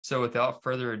So without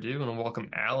further ado, I want to welcome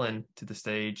Alan to the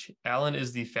stage. Alan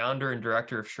is the founder and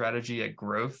director of strategy at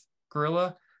Growth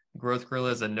Gorilla. Growth Gorilla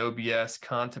is a no BS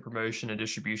content promotion and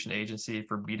distribution agency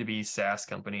for B2B SaaS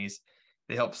companies.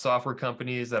 They help software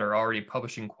companies that are already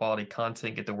publishing quality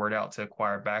content get the word out to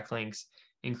acquire backlinks,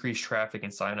 increase traffic,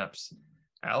 and signups.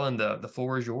 Alan, the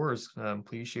floor is yours.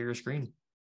 Please share your screen.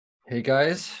 Hey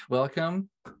guys, welcome.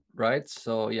 Right,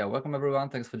 so yeah, welcome everyone.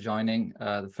 Thanks for joining.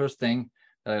 The first thing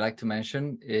that I like to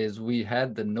mention is we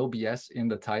had the no BS in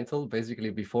the title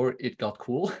basically before it got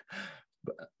cool,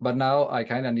 but now I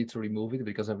kind of need to remove it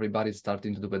because everybody's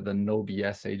starting to do with the no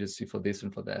BS agency for this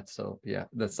and for that. So yeah,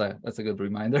 that's a good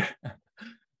reminder. But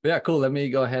yeah, cool. Let me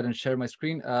go ahead and share my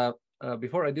screen.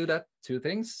 Before I do that, two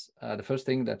things. The first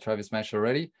thing that Travis mentioned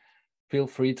already. Feel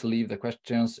free to leave the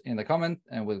questions in the comment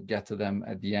and we'll get to them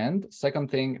at the end. Second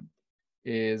thing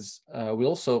is we'll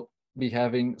also be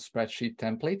having spreadsheet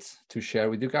templates to share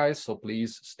with you guys. So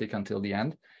please stick until the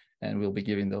end and we'll be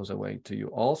giving those away to you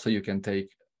all. So you can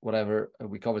take whatever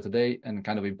we cover today and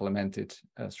kind of implement it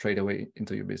straight away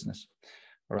into your business.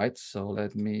 All right, so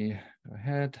let me go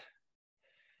ahead,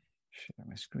 share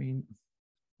my screen.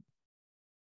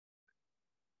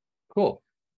 Cool.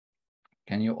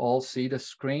 Can you all see the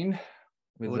screen?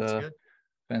 With the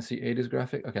fancy 80s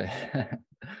graphic. Okay.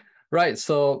 Right.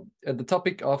 So the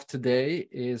topic of today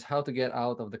is how to get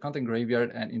out of the content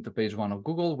graveyard and into page one of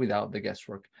Google without the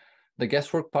guesswork. The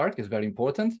guesswork part is very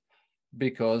important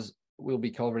because we'll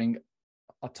be covering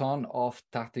a ton of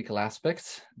tactical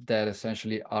aspects that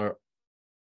essentially are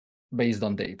based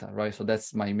on data, right? So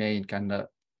that's my main kind of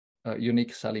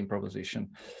unique selling proposition.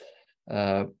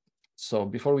 So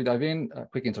before we dive in, a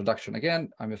quick introduction again.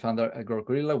 I'm a founder at Growth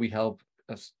Gorilla. We help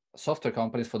software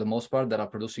companies, for the most part, that are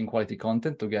producing quality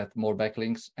content to get more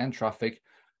backlinks and traffic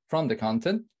from the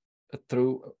content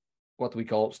through what we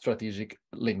call strategic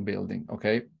link building,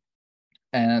 okay?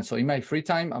 And so in my free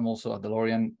time, I'm also a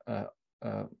DeLorean,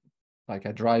 like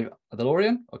I drive a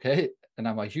DeLorean, okay? And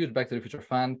I'm a huge Back to the Future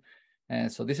fan. And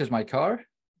so this is my car,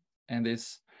 and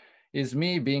this is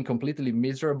me being completely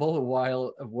miserable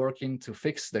while working to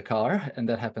fix the car, and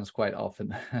that happens quite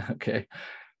often, okay?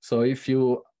 So if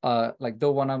you like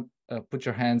don't want to put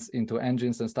your hands into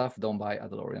engines and stuff, don't buy a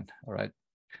DeLorean. All right,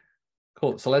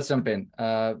 cool. So let's jump in.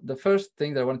 The first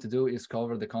thing that I wanted to do is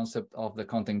cover the concept of the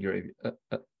content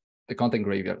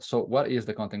graveyard. So what is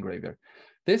the content graveyard?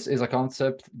 This is a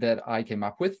concept that I came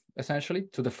up with essentially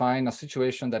to define a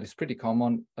situation that is pretty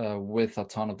common with a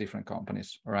ton of different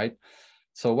companies. All right.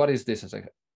 So what is this?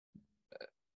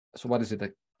 So what is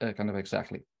it kind of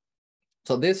exactly?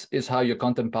 So this is how your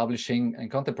content publishing and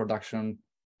content production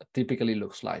typically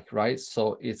looks like, right?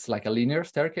 So it's like a linear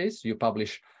staircase. You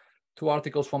publish 2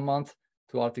 articles 1 month,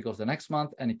 2 articles the next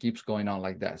month, and it keeps going on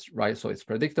like that, right? So it's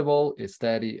predictable, it's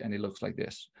steady, and it looks like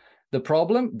this. The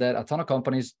problem that a ton of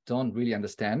companies don't really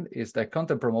understand is that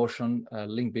content promotion,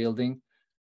 link building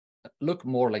look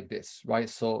more like this, right?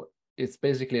 So it's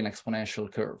basically an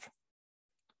exponential curve.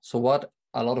 So what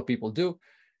a lot of people do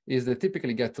is they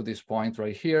typically get to this point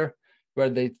right here where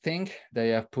they think they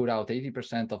have put out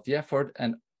 80% of the effort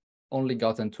and only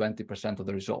gotten 20% of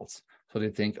the results. So they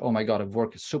think, oh my God, I've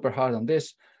worked super hard on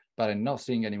this, but I'm not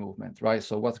seeing any movement, right?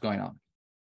 So what's going on?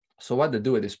 So what they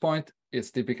do at this point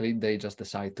is typically they just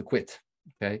decide to quit,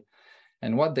 okay?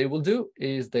 And what they will do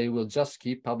is they will just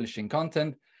keep publishing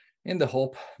content in the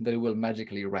hope they will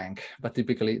magically rank. But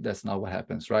typically that's not what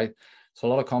happens, right? So a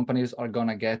lot of companies are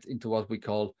gonna get into what we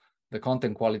call the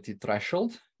content quality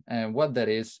threshold. And what that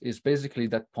is basically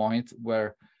that point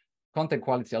where content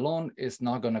quality alone is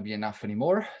not going to be enough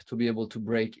anymore to be able to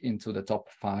break into the top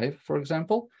 5, for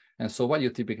example. And so what you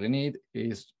typically need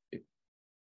is,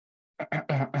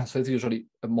 so it's usually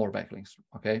more backlinks,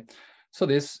 okay? So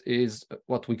this is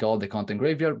what we call the content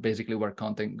graveyard, basically where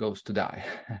content goes to die.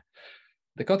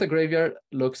 The content graveyard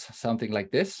looks something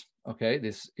like this, okay?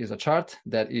 This is a chart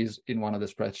that is in one of the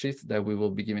spreadsheets that we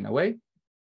will be giving away.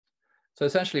 So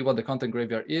essentially what the content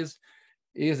graveyard is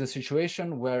a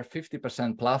situation where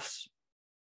 50% plus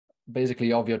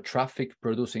basically of your traffic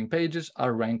producing pages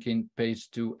are ranking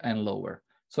page 2 and lower.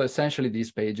 So essentially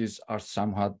these pages are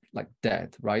somewhat like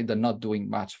dead, right? They're not doing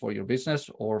much for your business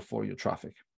or for your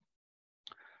traffic.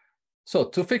 So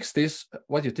to fix this,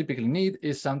 what you typically need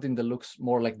is something that looks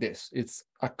more like this. It's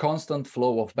a constant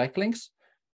flow of backlinks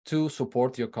to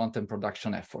support your content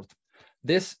production effort.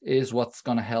 This is what's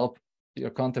going to help your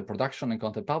content production and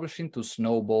content publishing to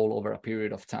snowball over a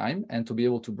period of time and to be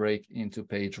able to break into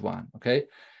page 1, okay?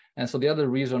 And so the other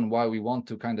reason why we want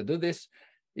to kind of do this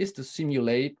is to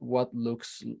simulate what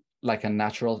looks like a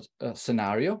natural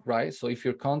scenario, right? So if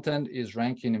your content is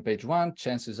ranking in page 1,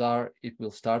 chances are it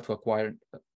will start to acquire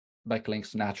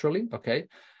backlinks naturally, okay?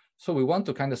 So we want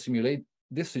to kind of simulate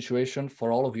this situation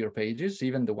for all of your pages,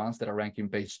 even the ones that are ranking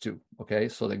page 2, okay?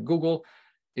 So that Google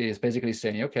is basically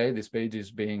saying, okay, this page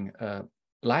is being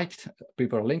liked,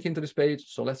 people are linking to this page,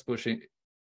 so let's push it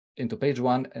into page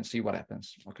 1 and see what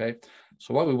happens, okay?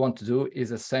 So what we want to do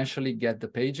is essentially get the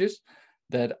pages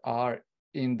that are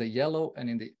in the yellow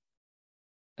and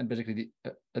basically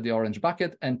the orange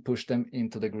bucket and push them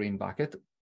into the green bucket,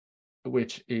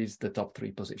 which is the top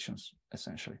 3 positions,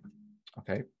 essentially,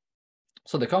 okay?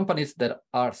 So the companies that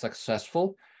are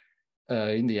successful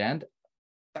in the end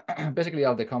basically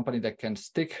are the company that can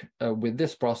stick with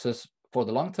this process for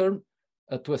the long term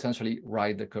to essentially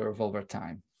ride the curve over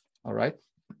time, all right?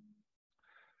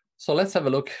 So let's have a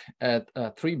look at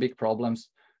 3 big problems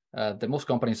that most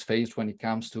companies face when it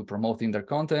comes to promoting their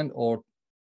content or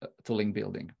to link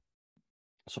building.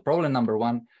 So problem number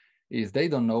 1 is they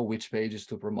don't know which pages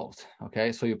to promote,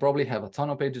 okay? So you probably have a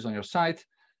ton of pages on your site,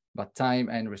 but time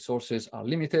and resources are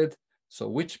limited. So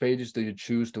which pages do you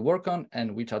choose to work on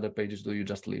and which other pages do you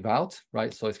just leave out,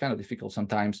 right? So it's kind of difficult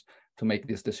sometimes to make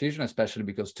this decision, especially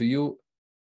because to you,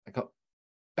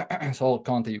 so all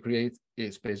content you create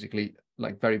is basically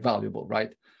like very valuable,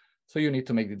 right? So you need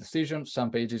to make the decision.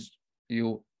 Some pages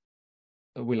you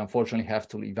will unfortunately have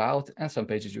to leave out and some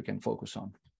pages you can focus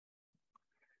on.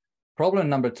 Problem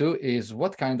number 2 is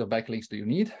what kind of backlinks do you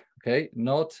need? Okay,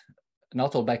 not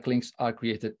all backlinks are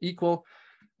created equal.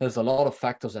 There's a lot of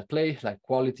factors at play, like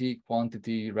quality,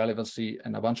 quantity, relevancy,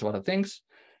 and a bunch of other things.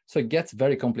 So it gets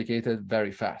very complicated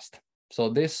very fast. So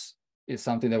this is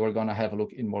something that we're going to have a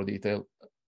look in more detail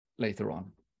later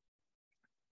on.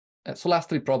 So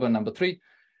lastly, problem number 3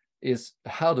 is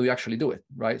how do you actually do it,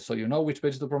 right? So you know which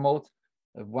page to promote.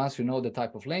 Once you know the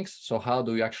type of links, so how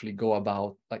do you actually go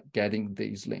about like getting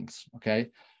these links, okay?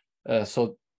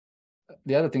 So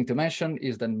the other thing to mention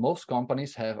is that most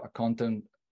companies have a content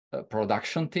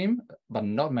production team, but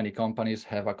not many companies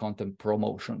have a content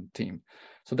promotion team.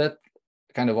 So that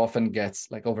kind of often gets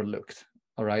like overlooked,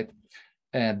 all right?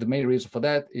 And the main reason for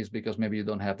that is because maybe you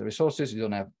don't have the resources, you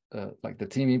don't have like the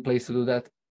team in place to do that,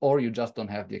 or you just don't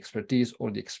have the expertise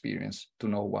or the experience to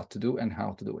know what to do and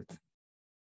how to do it.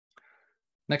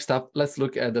 Next up, let's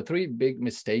look at the 3 big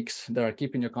mistakes that are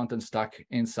keeping your content stuck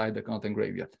inside the content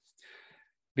graveyard.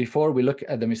 Before we look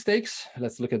at the mistakes,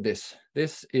 let's look at this.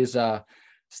 This is a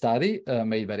study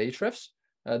made by Ahrefs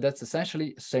that's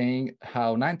essentially saying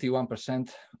how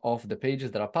 91% of the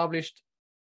pages that are published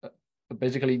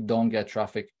basically don't get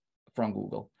traffic from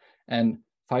Google. And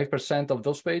 5% of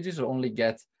those pages only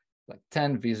get like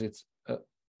 10 visits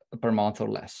per month or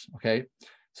less, okay?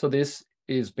 So this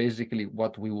is basically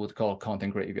what we would call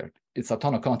content graveyard. It's a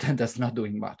ton of content that's not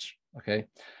doing much, okay?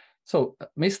 So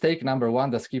mistake number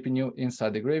 1 that's keeping you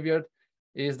inside the graveyard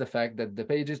is the fact that the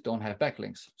pages don't have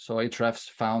backlinks. So Ahrefs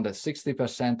found that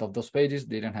 60% of those pages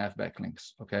didn't have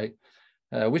backlinks, okay?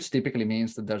 Which typically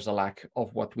means that there's a lack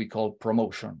of what we call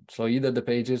promotion. So either the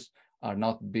pages are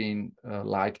not being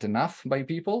liked enough by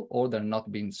people or they're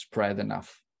not being spread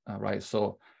enough, right?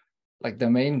 So like the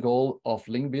main goal of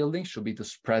link building should be to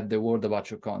spread the word about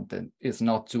your content. It's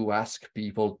not to ask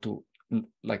people to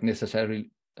like necessarily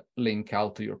link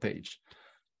out to your page.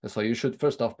 So you should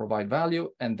first off provide value,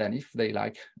 and then if they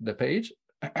like the page,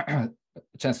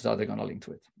 chances are they're going to link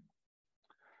to it.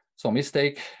 So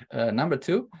mistake number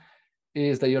 2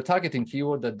 is that you're targeting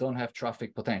keywords that don't have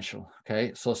traffic potential,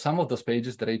 okay? So some of those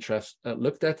pages that Ahrefs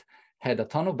looked at had a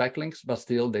ton of backlinks, but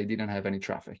still they didn't have any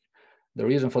traffic. The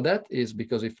reason for that is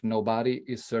because if nobody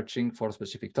is searching for a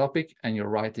specific topic and you're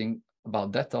writing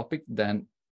about that topic, then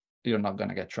you're not going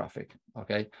to get traffic,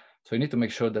 okay? So you need to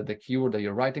make sure that the keyword that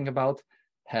you're writing about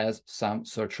has some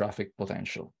search traffic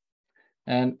potential.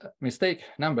 And mistake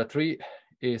number 3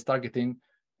 is targeting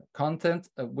content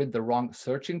with the wrong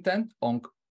search intent on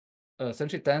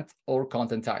search intent or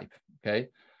content type, okay?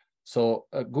 So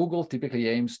Google typically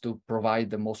aims to provide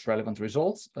the most relevant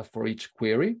results for each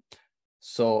query.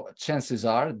 So chances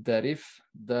are that if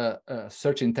the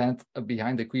search intent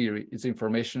behind the query is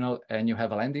informational and you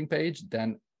have a landing page,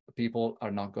 then people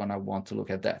are not going to want to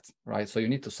look at that, right? So you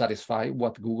need to satisfy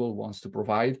what Google wants to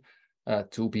provide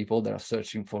to people that are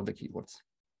searching for the keywords.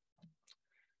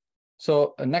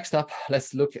 So next up,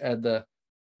 let's look at the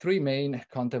 3 main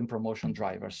content promotion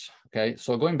drivers, okay?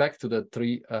 So going back to the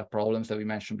 3 problems that we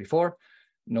mentioned before,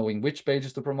 knowing which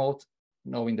pages to promote,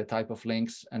 knowing the type of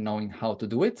links, and knowing how to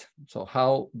do it. So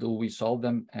how do we solve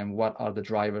them, and what are the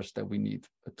drivers that we need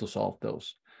to solve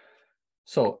those?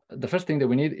 So the first thing that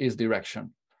we need is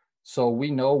direction. So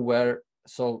we know where,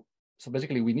 so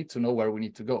basically we need to know where we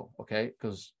need to go, okay?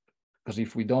 Because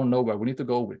if we don't know where we need to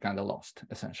go, we're kind of lost,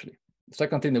 essentially.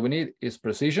 Second thing that we need is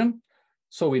precision,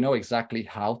 so we know exactly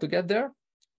how to get there.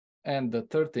 And the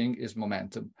third thing is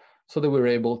momentum, so that we're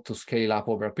able to scale up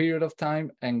over a period of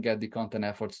time and get the content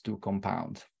efforts to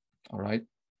compound. All right.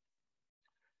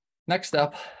 Next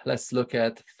up, let's look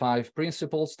at 5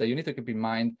 principles that you need to keep in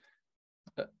mind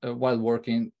while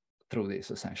working through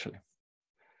this, essentially.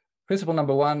 Principle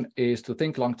number 1 is to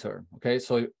think long-term, okay?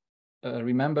 So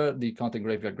remember the content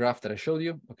graveyard graph that I showed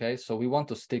you, okay? So we want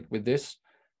to stick with this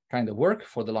kind of work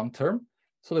for the long term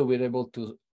so that we're able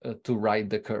to ride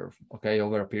the curve, okay,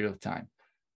 over a period of time.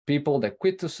 People that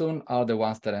quit too soon are the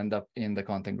ones that end up in the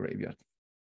content graveyard.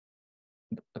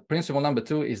 Principle number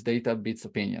 2 is data beats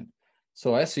opinion.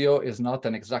 So SEO is not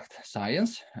an exact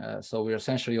science. So we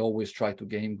essentially always try to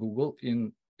game Google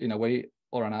in a way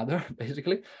or another,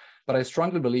 basically. But I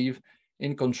strongly believe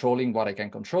in controlling what I can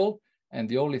control. And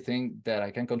the only thing that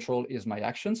I can control is my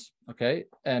actions, okay?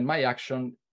 And my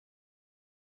action,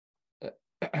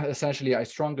 essentially, I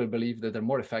strongly believe that they're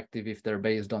more effective if they're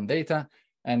based on data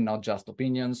and not just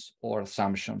opinions or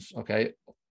assumptions, okay?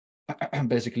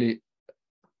 Basically,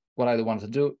 what I don't want to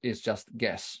do is just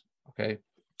guess, okay?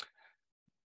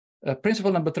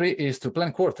 Principle number 3 is to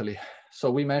plan quarterly. So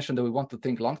we mentioned that we want to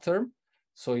think long-term.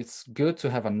 So it's good to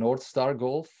have a North Star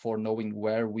goal for knowing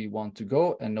where we want to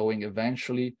go and knowing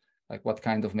eventually like what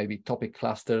kind of maybe topic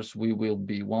clusters we will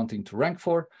be wanting to rank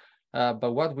for.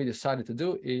 But what we decided to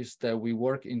do is that we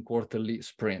work in quarterly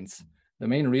sprints. The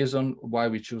main reason why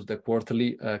we choose the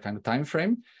quarterly kind of time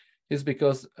frame is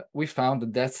because we found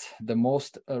that that's the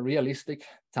most realistic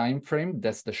time frame.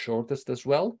 That's the shortest as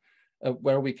well,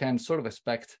 where we can sort of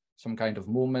expect some kind of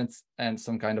movements and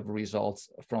some kind of results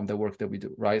from the work that we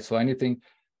do, right? So anything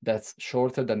that's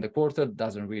shorter than the quarter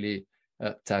doesn't really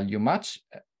tell you much.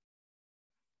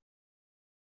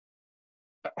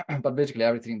 But basically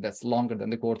everything that's longer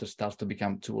than the quarter starts to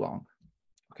become too long,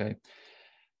 okay?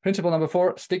 Principle number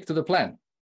 4, stick to the plan.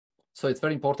 So it's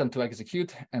very important to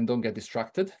execute and don't get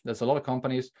distracted. There's a lot of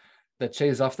companies that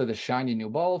chase after the shiny new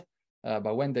ball,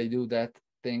 but when they do that,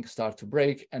 things start to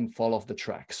break and fall off the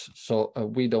tracks. So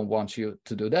we don't want you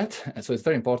to do that. And so it's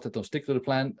very important to stick to the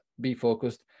plan, be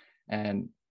focused. And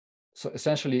so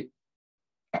essentially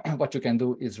what you can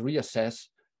do is reassess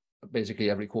basically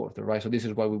every quarter, right? So this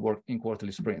is why we work in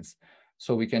quarterly sprints.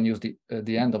 So we can use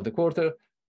the end of the quarter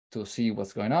to see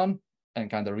what's going on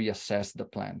and kind of reassess the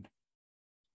plan.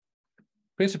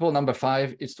 Principle number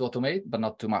 5 is to automate, but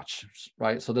not too much,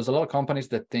 right? So there's a lot of companies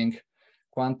that think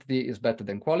quantity is better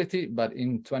than quality, but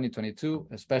in 2022,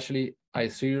 especially, I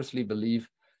seriously believe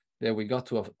that we got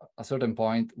to a certain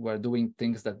point where doing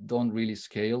things that don't really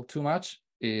scale too much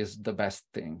is the best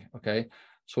thing, okay?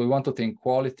 So we want to think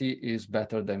quality is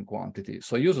better than quantity.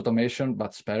 So use automation,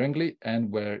 but sparingly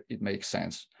and where it makes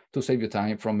sense to save you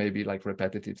time from maybe like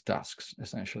repetitive tasks,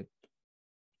 essentially.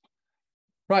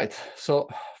 Right, so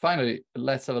finally,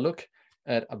 let's have a look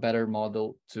at a better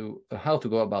model to how to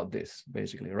go about this,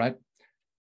 basically, right?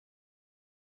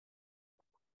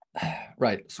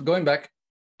 Right, so going back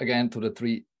again to the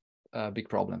 3 big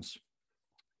problems: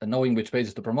 knowing which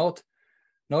pages to promote,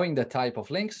 knowing the type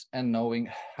of links, and knowing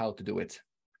how to do it.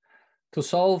 To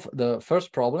solve the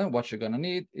first problem, what you're going to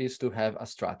need is to have a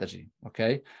strategy,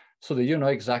 okay? So that you know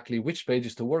exactly which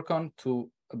pages to work on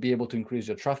to be able to increase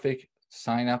your traffic,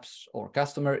 signups, or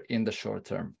customer in the short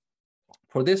term.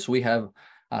 For this, we have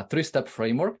a 3-step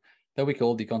framework that we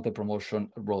call the content promotion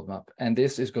roadmap. And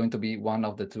this is going to be one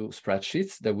of the 2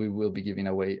 spreadsheets that we will be giving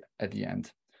away at the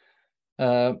end.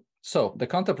 So the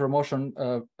content promotion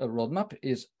roadmap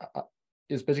is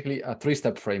basically a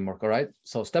 3-step framework, all right?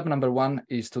 So step number 1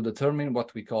 is to determine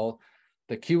what we call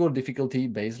the keyword difficulty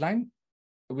baseline,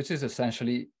 which is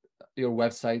essentially your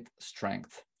website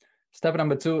strength. Step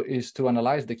number 2 is to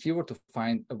analyze the keyword to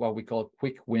find what we call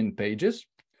quick win pages.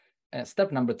 And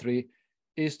step number 3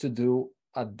 is to do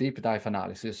a deep dive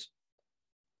analysis,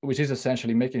 which is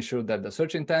essentially making sure that the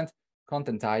search intent,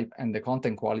 content type, and the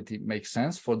content quality make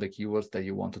sense for the keywords that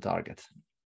you want to target.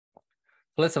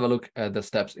 Let's have a look at the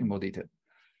steps in more detail.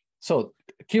 So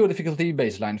keyword difficulty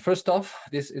baseline. First off,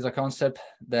 this is a concept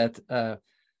that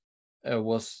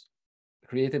was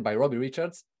created by Robbie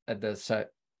Richards at the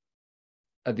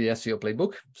SEO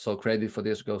playbook. So credit for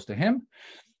this goes to him.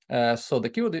 So the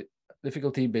keyword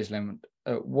difficulty baseline,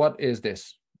 what is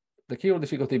this? The keyword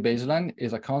difficulty baseline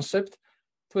is a concept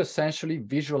to essentially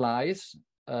visualize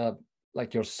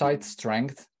like your site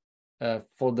strength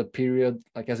for the period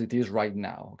like as it is right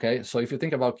now, okay? So if you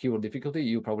think about keyword difficulty,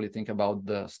 you probably think about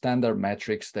the standard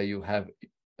metrics that you have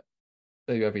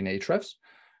in Ahrefs.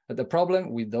 But the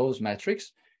problem with those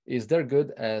metrics is they're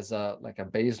good as like a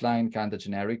baseline kind of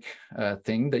generic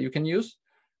thing that you can use.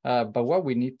 But what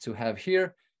we need to have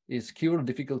here is keyword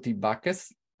difficulty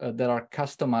buckets that are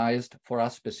customized for a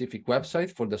specific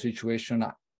website for the situation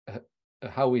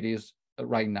how it is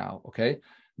right now, okay?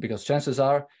 Because chances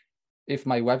are, if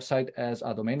my website has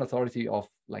a domain authority of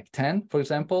like 10, for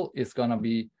example, it's gonna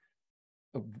be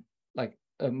like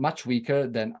much weaker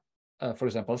than, for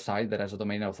example, a site that has a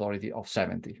domain authority of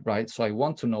 70, right? So I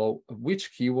want to know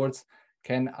which keywords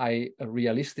can I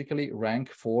realistically rank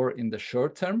for in the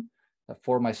short term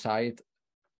for my site,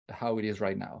 how it is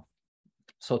right now.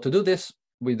 So to do this,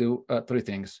 we do 3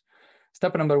 things.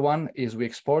 Step number 1 is we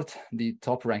export the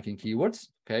top ranking keywords,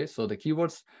 okay? So the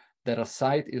keywords that a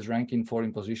site is ranking for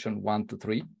in position 1 to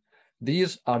 3.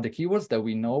 These are the keywords that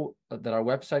we know that our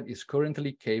website is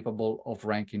currently capable of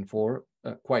ranking for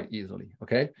quite easily,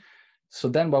 okay? So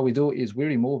then what we do is we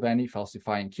remove any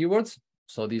falsifying keywords.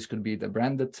 So these could be the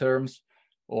branded terms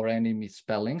or any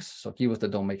misspellings. So keywords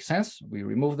that don't make sense, we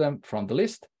remove them from the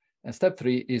list. And step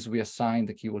 3 is we assign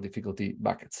the keyword difficulty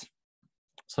buckets.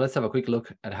 So let's have a quick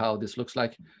look at how this looks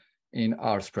like in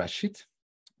our spreadsheet,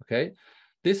 okay?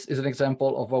 This is an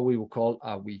example of what we would call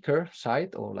a weaker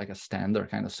site or like a standard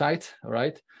kind of site, all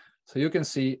right? So you can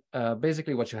see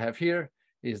basically what you have here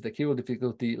is the keyword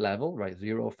difficulty level, right?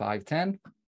 0, 5, 10.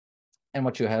 And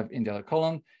what you have in the other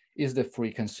column is the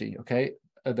frequency, okay?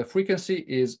 The frequency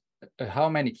is how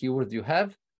many keywords you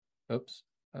have. Oops.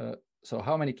 So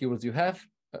how many keywords you have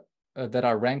that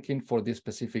are ranking for this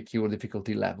specific keyword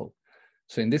difficulty level.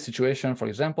 So in this situation, for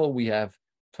example, we have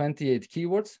 28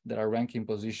 keywords that are ranking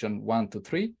position 1 to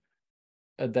 3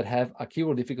 that have a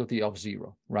keyword difficulty of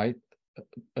 0, right?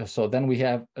 So then we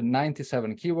have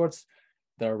 97 keywords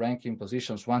that are ranking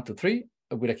positions 1 to 3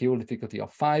 with a keyword difficulty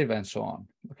of 5 and so on,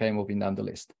 okay, moving down the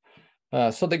list.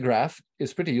 So the graph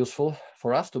is pretty useful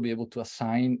for us to be able to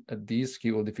assign these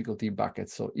keyword difficulty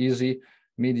buckets. So easy,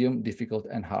 medium, difficult,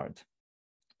 and hard.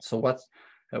 So what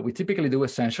we typically do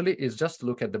essentially is just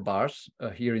look at the bars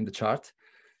here in the chart.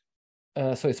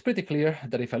 So it's pretty clear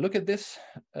that if I look at this,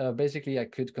 basically I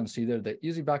could consider the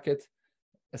easy bucket,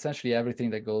 essentially everything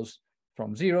that goes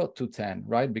from 0 to 10,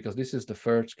 right? Because this is the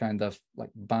first kind of like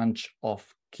bunch of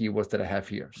keywords that I have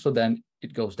here. So then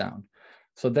it goes down.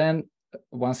 So then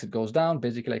once it goes down,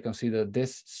 basically I consider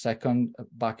this second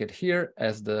bucket here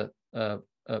as the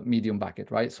medium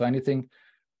bucket, right? So anything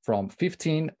from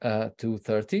 15 to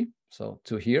 30, so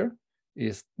to here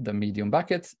is the medium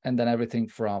bucket, and then everything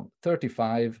from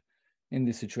 35 in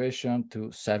this situation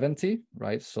to 70,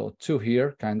 right? So to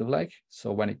here, kind of like,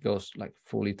 so when it goes like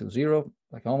fully to 0,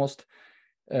 like almost,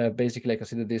 basically I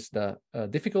consider this the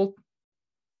difficult.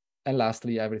 And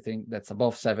lastly, everything that's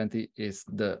above 70 is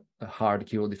the hard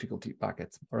keyword difficulty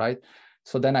bucket, all right?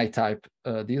 So then I type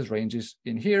these ranges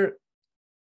in here.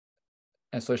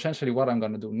 And so essentially what I'm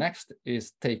gonna do next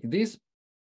is take these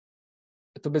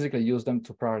to basically use them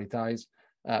to prioritize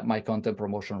my content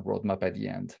promotion roadmap at the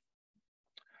end.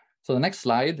 So the next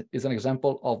slide is an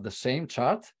example of the same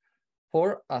chart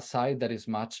for a site that is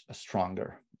much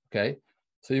stronger, okay?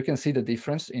 So you can see the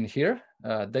difference in here.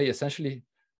 They essentially,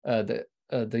 the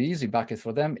easy bucket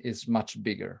for them is much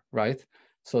bigger, right?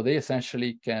 So they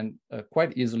essentially can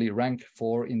quite easily rank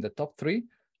in the top 3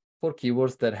 for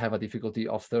keywords that have a difficulty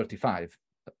of 35,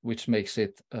 which makes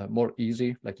it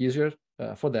easier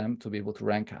for them to be able to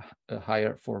rank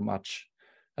higher for much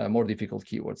more difficult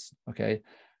keywords, okay?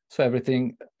 So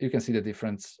everything, you can see the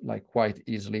difference like quite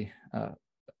easily,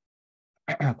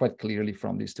 quite clearly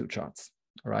from these 2 charts,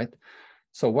 all right?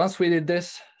 So once we did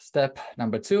this, step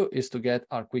number 2 is to get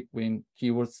our quick win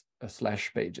keywords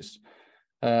 / pages.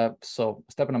 So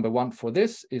step number 1 for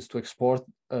this is to export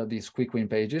these quick win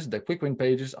pages. The quick win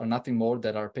pages are nothing more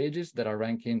than our pages that are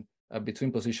ranking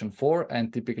between position 4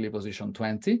 and typically position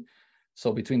 20.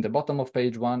 So between the bottom of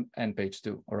page 1 and page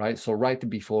 2, all right? So right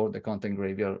before the content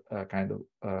graveyard kind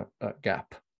of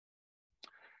gap.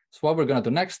 So what we're gonna do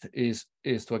next is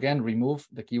to again remove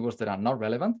the keywords that are not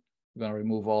relevant. We're gonna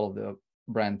remove all of the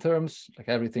brand terms, like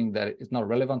everything that is not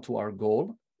relevant to our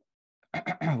goal,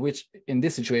 which in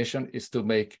this situation is to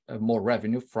make more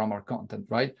revenue from our content,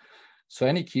 right? So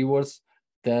any keywords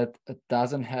that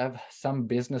doesn't have some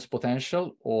business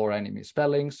potential or any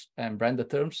misspellings and branded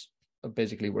terms,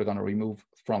 basically we're going to remove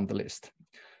from the list.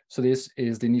 So this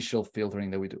is the initial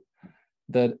filtering that we do.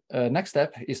 The next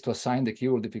step is to assign the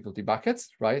keyword difficulty buckets,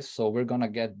 right? So we're going to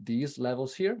get these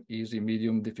levels here, easy,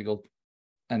 medium, difficult,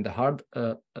 and the hard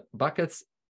buckets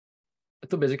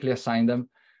to basically assign them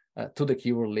to the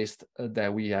keyword list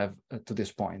that we have to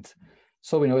this point.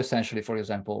 So we know essentially, for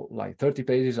example, like 30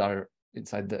 pages are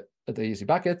inside the easy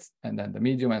bucket, and then the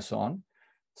medium and so on.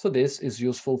 So this is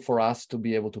useful for us to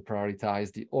be able to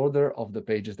prioritize the order of the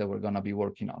pages that we're going to be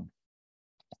working on.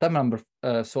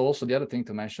 So also the other thing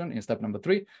to mention in step number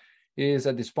 3 is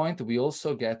at this point, we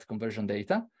also get conversion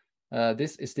data.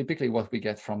 This is typically what we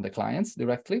get from the clients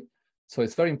directly. So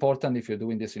it's very important if you're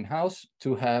doing this in-house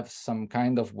to have some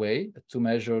kind of way to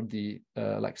measure the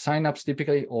like signups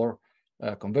typically, or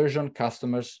conversion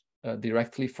customers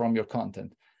directly from your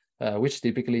content, which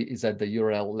typically is at the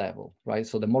URL level, right?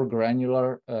 So the more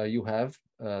granular you have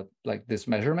like this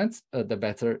measurements, the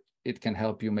better it can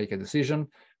help you make a decision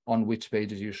on which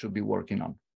pages you should be working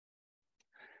on.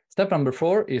 Step number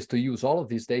 4 is to use all of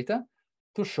this data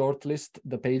to shortlist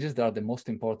the pages that are the most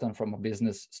important from a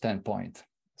business standpoint.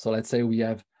 So let's say we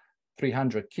have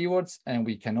 300 keywords and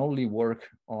we can only work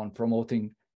on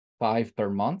promoting 5 per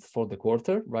month for the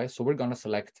quarter, right? So we're going to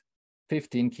select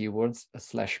 15 keywords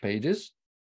 / pages,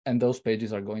 and those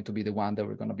pages are going to be the one that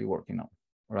we're going to be working on,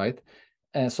 right?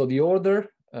 And so the order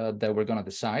that we're going to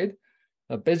decide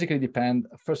basically depend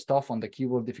first off on the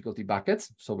keyword difficulty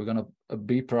buckets. So we're going to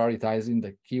be prioritizing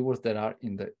the keywords that are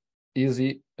in the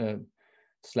easy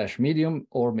 / medium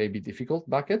or maybe difficult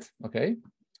bucket, okay?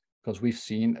 Because we've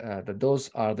seen that those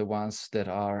are the ones that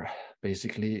are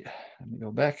basically, let me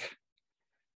go back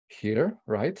here,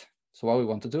 right? So what we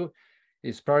want to do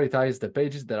is prioritize the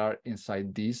pages that are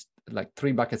inside these like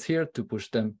 3 buckets here to push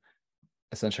them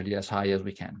essentially as high as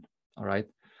we can, all right?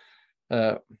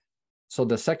 So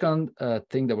the second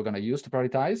thing that we're going to use to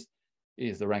prioritize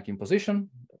is the ranking position,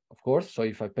 of course. So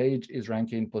if a page is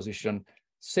ranking position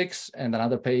 6 and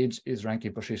another page is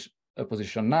ranking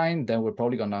position 9, then we're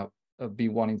probably going to be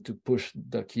wanting to push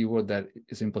the keyword that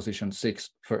is in position 6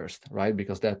 first, right?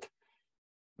 Because that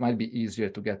might be easier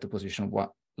to get to position 1,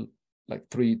 like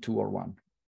 3, 2, or 1.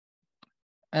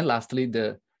 And lastly,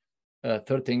 the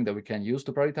third thing that we can use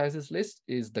to prioritize this list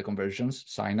is the conversions,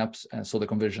 signups, and so the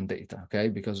conversion data, okay?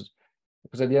 Because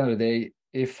at the end of the day,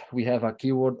 if we have a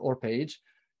keyword or page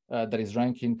that is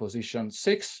ranking position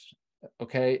 6,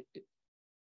 okay,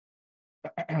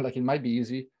 like it might be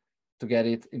easy to get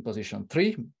it in position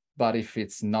 3, but if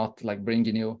it's not like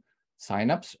bringing you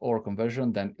signups or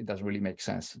conversion, then it doesn't really make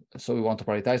sense. So we want to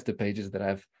prioritize the pages that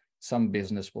have some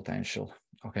business potential,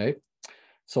 okay?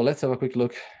 So let's have a quick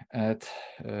look at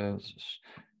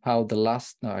how the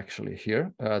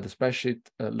the spreadsheet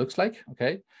looks like,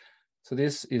 okay? So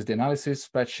this is the analysis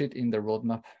spreadsheet in the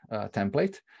roadmap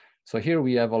template. So here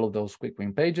we have all of those quick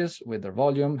win pages with their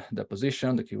volume, the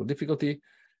position, the keyword difficulty.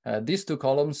 These 2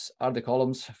 columns are the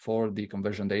columns for the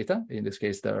conversion data. In this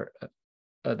case, they're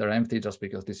empty just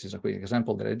because this is a quick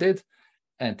example that I did.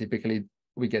 And typically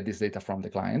we get this data from the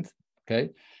client, okay?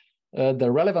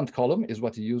 The relevant column is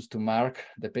what you use to mark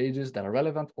the pages that are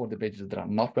relevant or the pages that are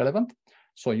not relevant.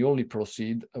 So you only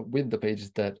proceed with the pages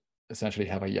that essentially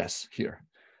have a yes here.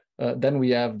 Then we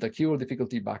have the keyword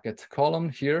difficulty bucket column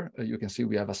here. You can see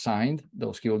we have assigned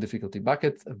those keyword difficulty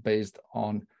buckets based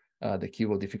on the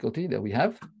keyword difficulty that we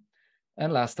have.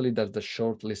 And lastly, there's the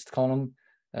short list column,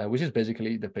 which is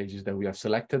basically the pages that we have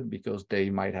selected because they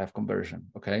might have conversion,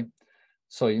 okay?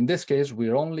 So in this case,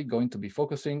 we're only going to be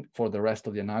focusing for the rest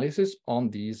of the analysis on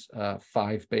these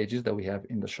 5 pages that we have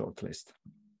in the short list.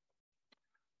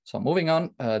 So moving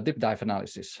on, deep dive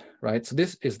analysis, right? So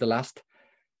this is the last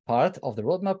part of the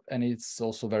roadmap, and it's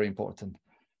also very important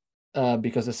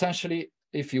because essentially,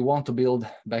 if you want to build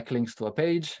backlinks to a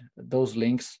page, those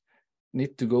links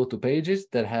need to go to pages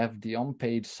that have the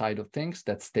on-page side of things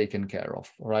that's taken care of,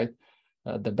 all right?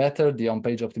 The better the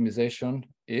on-page optimization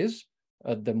is,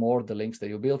 the more the links that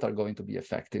you build are going to be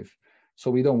effective.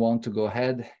 So we don't want to go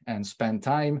ahead and spend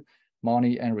time,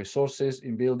 money, and resources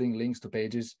in building links to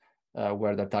pages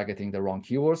where they're targeting the wrong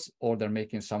keywords or they're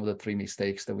making some of the 3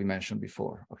 mistakes that we mentioned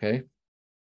before, okay?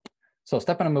 So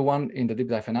step number 1 in the deep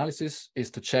dive analysis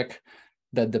is to check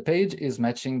that the page is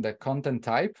matching the content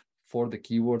type for the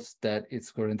keywords that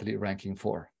it's currently ranking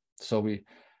for. So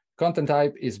content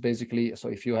type is basically, so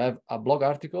if you have a blog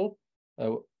article,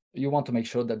 you want to make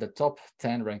sure that the top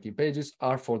 10 ranking pages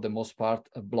are for the most part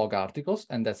blog articles,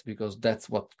 and that's because that's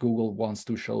what Google wants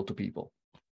to show to people.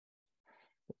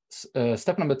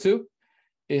 Step number 2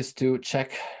 is to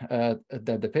check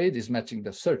that the page is matching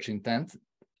the search intent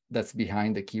that's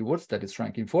behind the keywords that it's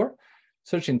ranking for.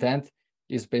 Search intent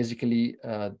is basically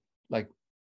like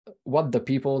what the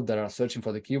people that are searching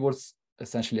for the keywords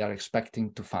essentially are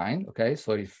expecting to find, okay?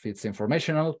 So if it's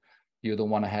informational, you don't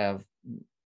want to have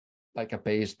like a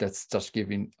page that's just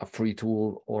giving a free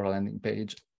tool or a landing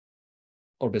page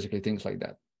or basically things like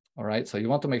that, all right? So you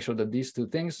want to make sure that these 2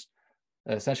 things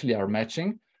essentially are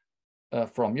matching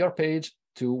from your page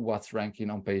to what's ranking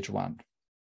on page 1.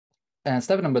 And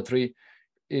step number 3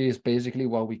 is basically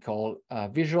what we call a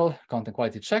visual content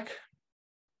quality check.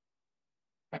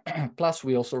 Plus,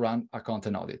 we also run a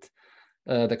content audit.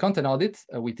 The content audit,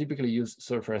 we typically use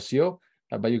Surfer SEO,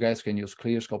 but you guys can use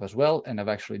ClearScope as well. And I've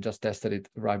actually just tested it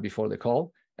right before the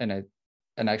call, and I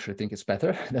actually think it's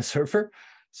better than Surfer.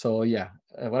 So yeah,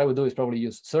 what I would do is probably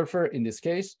use Surfer in this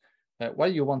case.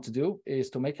 What you want to do is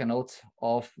to make a note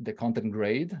of the content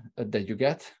grade that you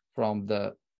get from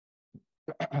the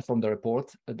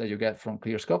report that you get from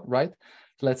ClearScope, right?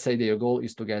 So let's say that your goal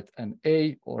is to get an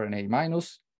A or an A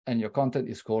minus, and your content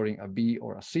is scoring a B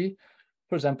or a C.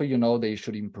 For example, you know that you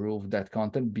should improve that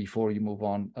content before you move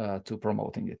on to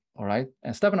promoting it, all right?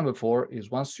 And step number 4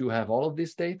 is once you have all of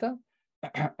this data,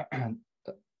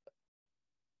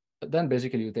 then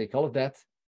basically you take all of that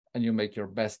and you make your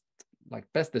best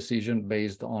decision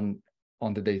based on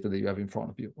the data that you have in front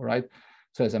of you, all right?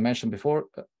 So as I mentioned before,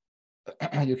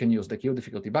 you can use the keyword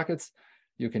difficulty buckets,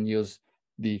 you can use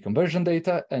the conversion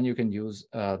data, and you can use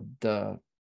the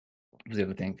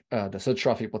search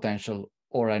traffic potential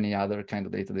or any other kind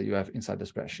of data that you have inside the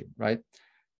spreadsheet, right?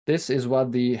 This is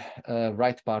what the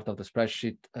right part of the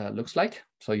spreadsheet looks like.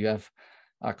 So you have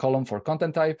a column for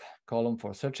content type, column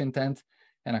for search intent,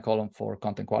 and a column for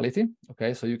content quality.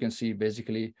 Okay, so you can see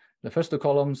basically the first two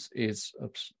columns is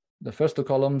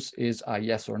a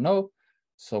yes or no,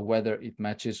 so whether it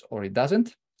matches or it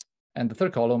doesn't, and the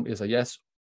third column is a yes,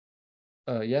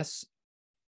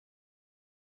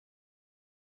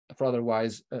 for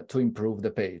otherwise to improve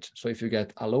the page. So if you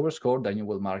get a lower score, then you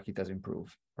will mark it as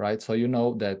improve, right? So you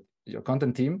know that your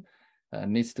content team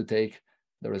needs to take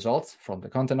the results from the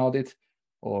content audit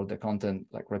or the content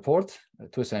report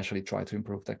to essentially try to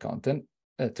improve the content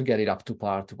to get it up to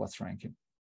par to what's ranking,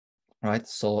 right?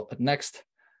 So next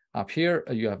up here,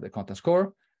 you have the content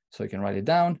score. So you can write it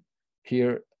down.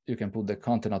 Here, you can put the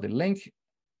content audit link.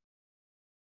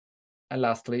 And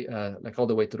lastly, all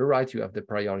the way to the right, you have the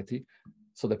priority.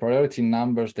 So the priority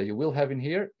numbers that you will have in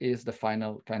here is the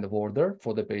final kind of order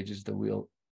for the pages that we'll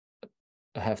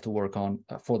have to work on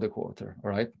for the quarter, all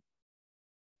right?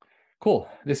 Cool,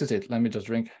 this is it. Let me just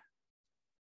drink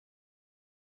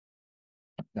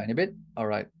a tiny bit. All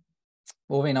right,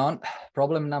 moving on.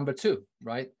 Problem number 2,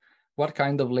 right? What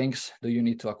kind of links do you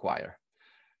need to acquire?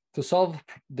 To solve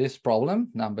this problem,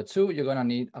 number 2, you're gonna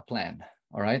need a plan,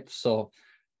 all right? So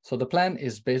the plan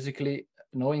is basically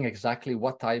knowing exactly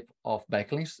what type of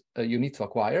backlinks you need to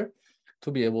acquire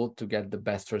to be able to get the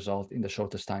best result in the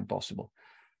shortest time possible.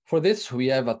 For this, we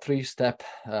have a 3-step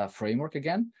framework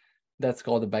again, that's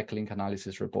called the backlink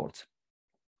analysis report.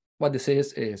 What this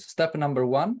is step number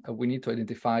 1, we need to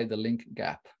identify the link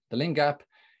gap. The link gap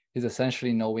is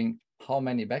essentially knowing how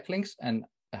many backlinks and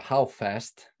how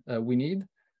fast we need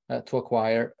to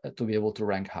acquire to be able to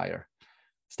rank higher.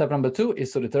 Step number 2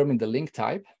 is to determine the link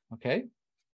type, okay?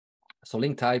 So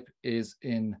link type is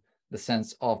in the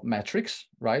sense of metrics,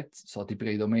 right? So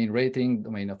typically domain rating,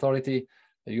 domain authority,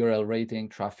 URL rating,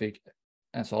 traffic,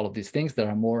 and so all of these things that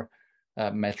are more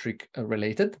metric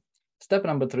related. Step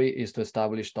number 3 is to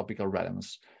establish topical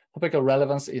relevance. Topical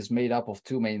relevance is made up of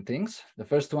 2 main things. The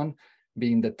first one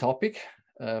being the topic.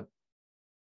 So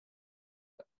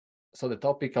the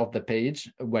topic of the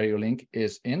page where your link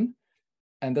is in.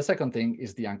 And the second thing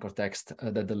is the anchor text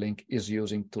that the link is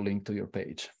using to link to your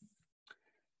page.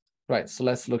 Right, so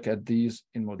let's look at these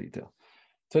in more detail.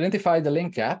 To identify the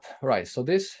link gap, right, so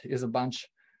this is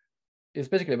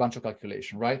basically a bunch of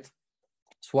calculation, right?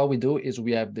 So what we do is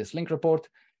we have this link report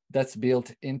that's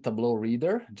built in Tableau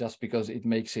Reader just because it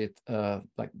makes it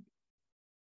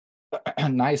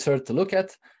nicer to look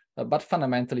at, but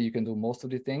fundamentally you can do most of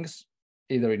the things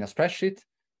either in a spreadsheet.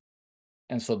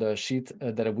 And so the sheet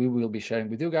that we will be sharing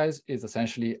with you guys is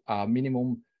essentially a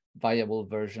minimum viable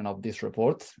version of this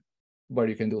report where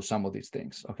you can do some of these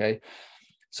things, okay?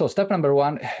 So step number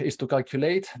 1 is to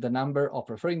calculate the number of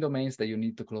referring domains that you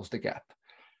need to close the gap.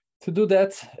 To do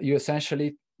that, you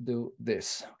essentially do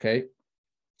this, okay?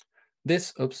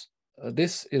 This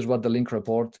is what the link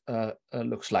report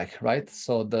looks like, right?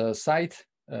 So the site,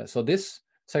 so this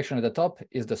section at the top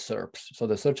is the SERPs, so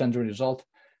the search engine result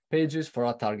pages for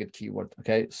our target keyword,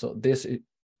 okay? So this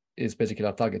is basically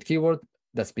our target keyword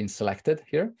that's been selected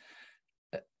here.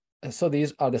 So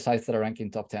these are the sites that are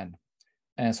ranking top 10.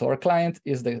 And so our client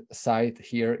is the site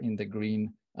here in the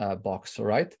green box, all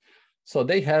right? So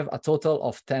they have a total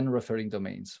of 10 referring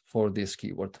domains for this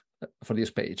keyword, for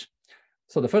this page.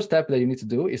 So the first step that you need to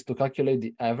do is to calculate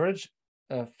the average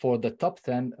for the top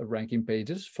 10 ranking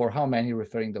pages for how many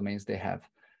referring domains they have.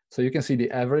 So you can see the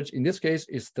average in this case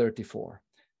is 34.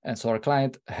 And so our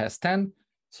client has 10.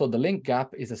 So the link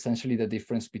gap is essentially the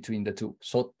difference between the two.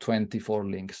 So 24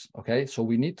 links, okay? So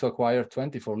we need to acquire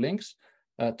 24 links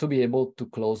to be able to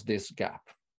close this gap,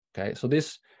 okay? So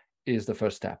this is the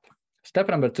first step. Step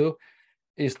number 2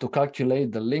 is to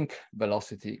calculate the link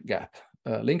velocity gap.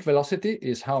 Link velocity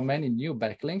is how many new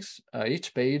backlinks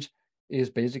each page is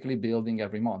basically building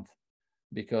every month,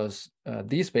 because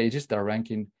these pages that are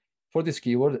ranking for this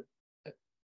keyword,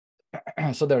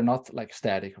 so they're not like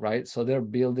static, right? So they're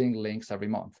building links every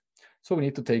month. So we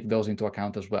need to take those into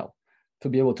account as well. To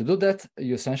be able to do that,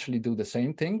 you essentially do the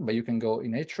same thing, but you can go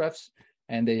in Ahrefs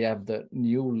and they have the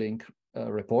new link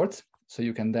reports. So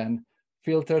you can then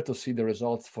filter to see the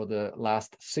results for the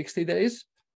last 60 days.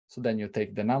 So then you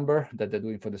take the number that they're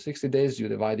doing for the 60 days, you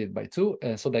divide it by 2.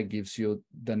 And so that gives you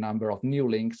the number of new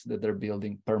links that they're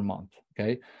building per month,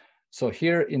 okay? So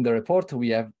here in the report, we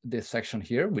have this section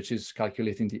here, which is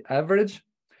calculating the average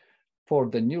for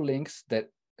the new links that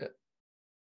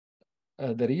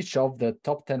that each of the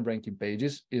top 10 ranking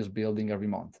pages is building every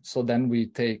month. So then we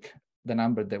take the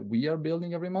number that we are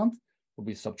building every month,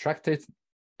 we subtract it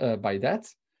by that.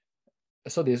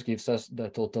 So this gives us the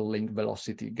total link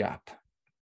velocity gap.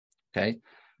 Okay,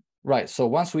 right. So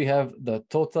once we have the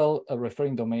total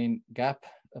referring domain gap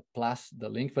plus the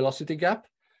link velocity gap,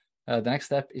 the next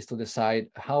step is to decide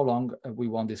how long we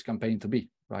want this campaign to be,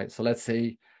 right? So let's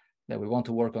say that we want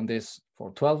to work on this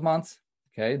for 12 months.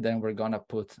 Okay, then we're gonna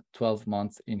put 12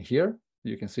 months in here.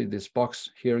 You can see this box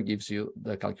here gives you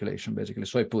the calculation basically.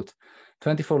 So I put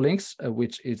 24 links,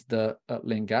 which is the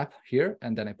link gap here.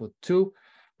 And then I put 2,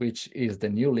 which is the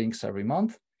new links every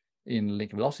month in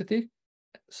link velocity.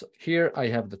 So here I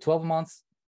have the 12 months,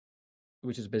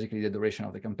 which is basically the duration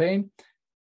of the campaign.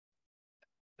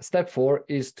 Step 4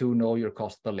 is to know your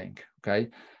cost per link, okay?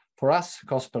 For us,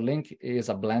 cost per link is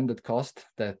a blended cost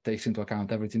that takes into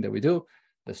account everything that we do,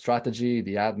 the strategy,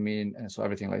 the admin, and so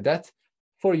everything like that.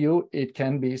 For you, it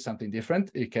can be something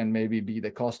different. It can maybe be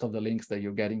the cost of the links that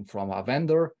you're getting from a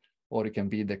vendor, or it can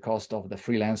be the cost of the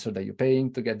freelancer that you're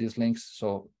paying to get these links.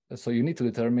 So you need to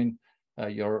determine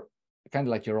your kind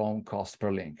of like your own cost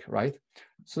per link, right?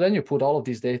 So then you put all of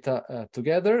this data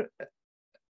together.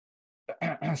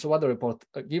 So what the report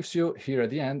gives you here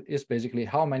at the end is basically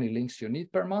how many links you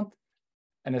need per month,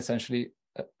 and essentially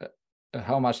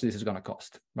how much this is going to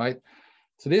cost, right?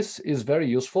 So this is very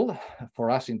useful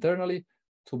for us internally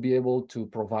to be able to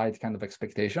provide kind of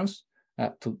expectations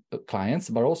to clients,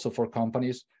 but also for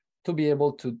companies to be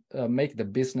able to make the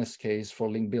business case for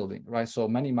link building, right? So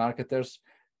many marketers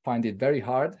find it very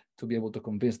hard to be able to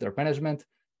convince their management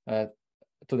to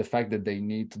the fact that they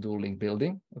need to do link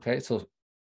building, okay? So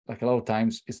like a lot of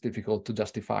times it's difficult to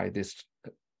justify this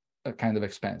kind of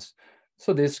expense.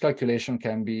 So this calculation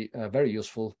can be very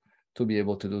useful to be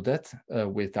able to do that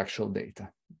with actual data.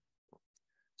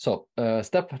 So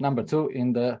step number 2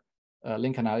 in the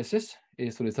link analysis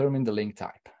is to determine the link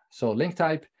type. So link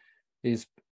type is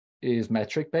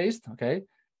metric based, okay?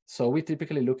 So we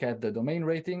typically look at the domain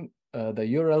rating, the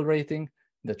URL rating,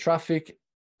 the traffic,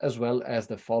 as well as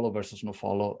the follow versus no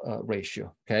follow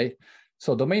ratio, okay?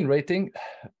 So domain rating,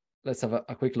 let's have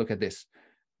a quick look at this.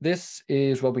 This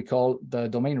is what we call the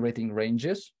domain rating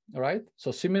ranges, all right?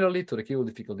 So similarly to the keyword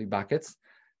difficulty buckets,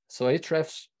 so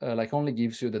Ahrefs like only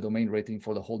gives you the domain rating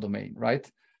for the whole domain, right?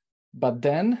 But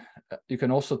then you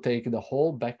can also take the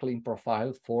whole backlink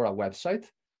profile for a website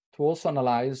to also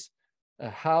analyze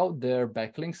how their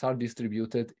backlinks are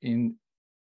distributed in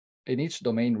each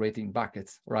domain rating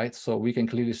bucket, right? So we can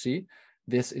clearly see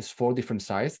this is 4 different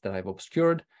sites that I've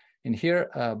obscured in here,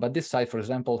 but this site, for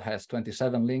example, has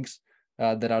 27 links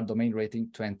that are domain rating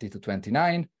 20 to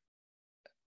 29.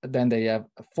 Then they have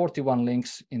 41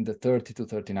 links in the 30 to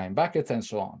 39 buckets and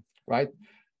so on, right?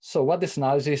 So what this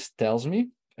analysis tells me,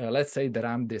 let's say that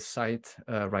I'm this site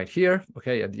right here,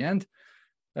 okay, at the end.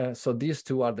 So these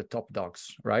 2 are the top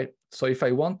dogs, right? So if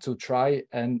I want to try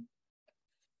and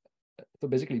to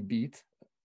basically beat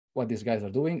what these guys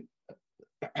are doing,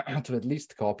 to at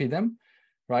least copy them,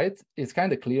 right? It's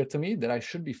kind of clear to me that I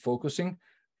should be focusing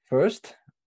first,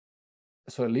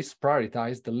 so at least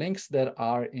prioritize the links that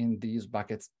are in these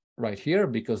buckets right here,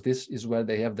 because this is where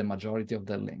they have the majority of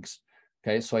the links.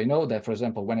 Okay, so I know that, for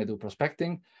example, when I do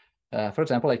prospecting, for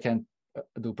example, I can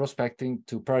do prospecting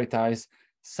to prioritize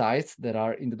sites that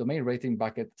are in the domain rating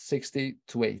bucket 60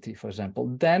 to 80, for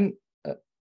example. Then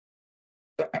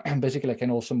basically I can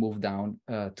also move down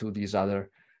to these other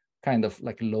kind of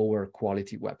like lower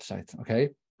quality websites, okay?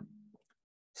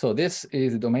 So this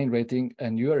is the domain rating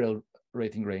and URL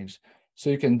rating range. So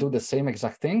you can do the same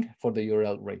exact thing for the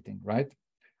URL rating, right?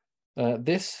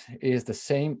 This is the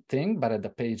same thing, but at the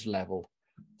page level.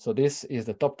 So this is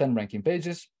the top 10 ranking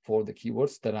pages for the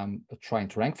keywords that I'm trying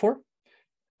to rank for.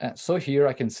 So here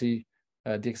I can see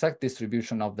the exact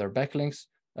distribution of their backlinks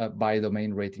by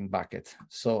domain rating bucket.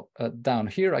 So down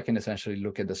here, I can essentially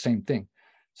look at the same thing.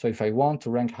 So if I want to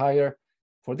rank higher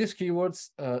for these keywords,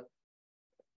 then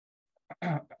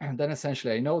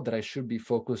essentially I know that I should be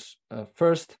focused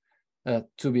first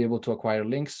to be able to acquire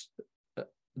links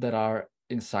that are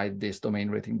inside this domain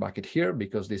rating bucket here,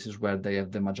 because this is where they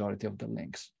have the majority of the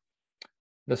links.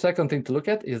 The second thing to look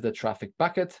at is the traffic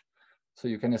bucket. So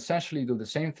you can essentially do the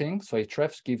same thing. So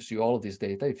Ahrefs gives you all of this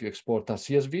data if you export a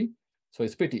CSV. So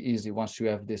it's pretty easy once you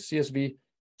have this CSV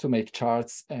to make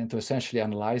charts and to essentially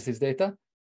analyze this data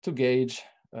to gauge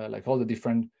like all the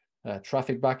different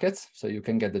traffic buckets. So you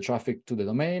can get the traffic to the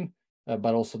domain,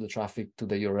 but also the traffic to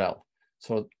the URL.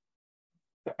 So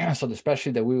the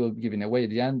spreadsheet that we will be giving away at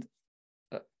the end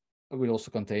will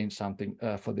also contain something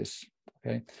for this,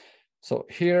 okay? So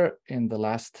here in the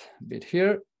last bit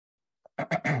here,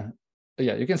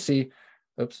 yeah, you can see,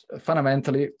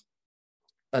 fundamentally,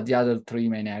 the other three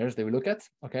main areas that we look at,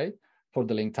 okay, for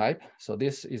the link type. So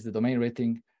this is the domain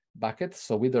rating bucket.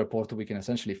 So with the report, we can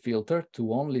essentially filter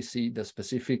to only see the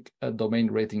specific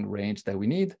domain rating range that we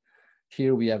need.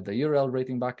 Here we have the URL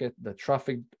rating bucket, the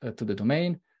traffic to the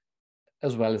domain,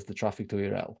 as well as the traffic to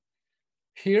URL.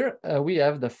 Here we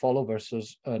have the follow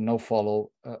versus no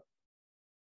follow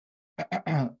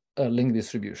link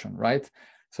distribution, right?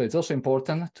 So it's also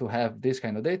important to have this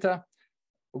kind of data.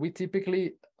 We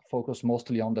typically focus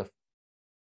mostly on the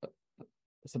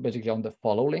so basically on the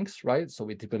follow links, right? So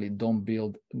we typically don't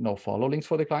build no follow links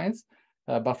for the clients,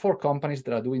 but for companies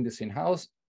that are doing this in-house,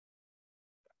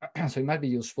 so it might be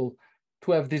useful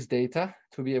to have this data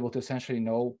to be able to essentially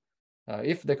know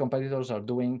if the competitors are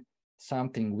doing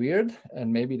something weird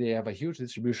and maybe they have a huge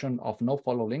distribution of no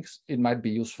follow links. It might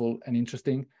be useful and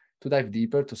interesting to dive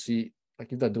deeper to see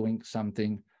like if they're doing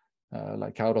something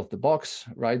like out of the box,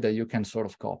 right? That you can sort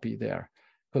of copy there,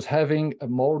 because having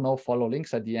more no follow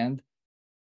links at the end,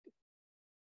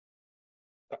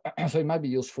 so it might be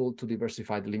useful to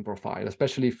diversify the link profile,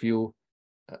 especially if you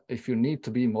need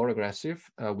to be more aggressive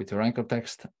with your anchor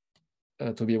text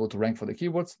to be able to rank for the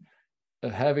keywords.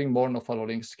 Having more no follow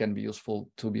links can be useful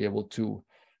to be able to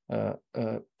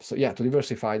so yeah, to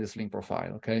diversify this link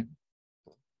profile. Okay,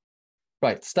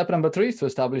 right. Step number 3 is to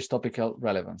establish topical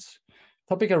relevance.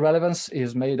 Topical relevance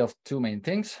is made of two main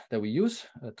things that we use,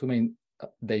 two main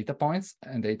data points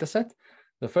and data set.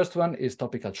 The first one is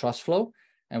topical trust flow,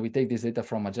 and we take this data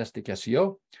from Majestic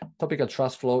SEO. Topical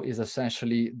trust flow is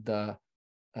essentially the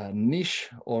niche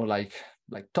or like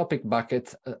topic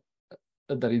bucket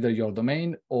that either your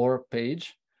domain or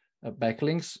page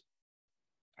backlinks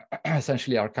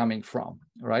essentially are coming from,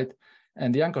 right?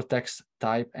 And the anchor text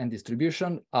type and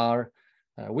distribution are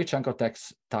which anchor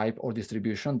text type or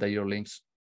distribution that your links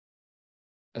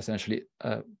essentially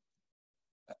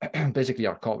basically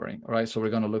are covering, right? So we're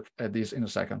going to look at this in a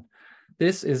second.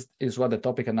 This is what the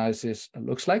topic analysis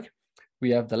looks like.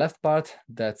 We have the left part,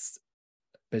 that's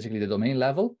basically the domain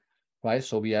level, right?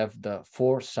 So we have the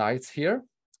 4 sites here.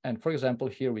 And for example,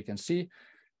 here we can see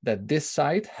that this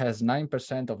site has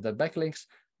 9% of the backlinks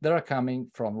that are coming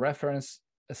from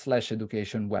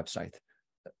reference/education website.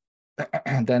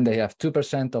 And then they have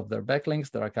 2% of their backlinks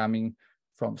that are coming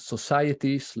from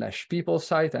society/people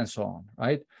site and so on,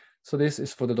 right? So this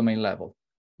is for the domain level.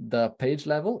 The page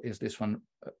level is this one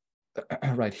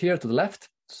right here to the left.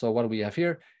 So what we have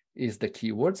here is the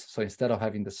keywords. So instead of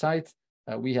having the site,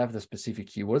 we have the specific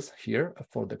keywords here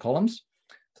for the columns.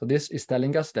 So this is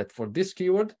telling us that for this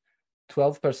keyword,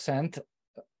 12%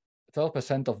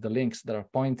 of the links that are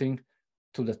pointing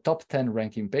to the top 10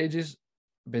 ranking pages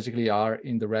basically are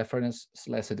in the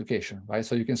reference/education, right?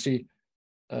 So you can see,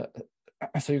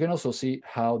 so you can also see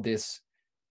how this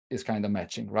is kind of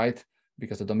matching, right?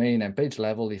 Because the domain and page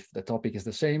level, if the topic is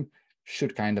the same,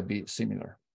 should kind of be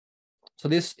similar. So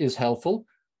this is helpful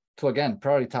to, again,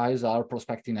 prioritize our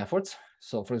prospecting efforts.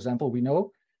 So for example, we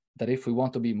know that if we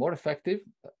want to be more effective,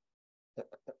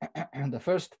 the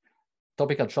first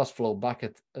topical trust flow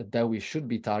bucket that we should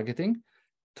be targeting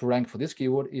to rank for this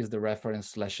keyword is the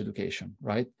reference/education,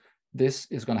 right? This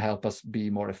is going to help us be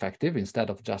more effective instead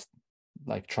of just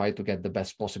like try to get the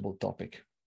best possible topic.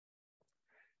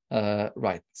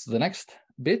 Right, so the next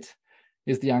bit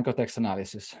is the anchor text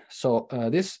analysis. So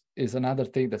this is another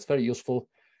thing that's very useful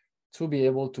to be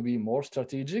able to be more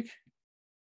strategic,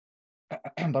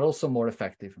 but also more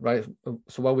effective, right?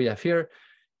 So what we have here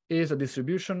is a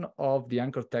distribution of the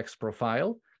anchor text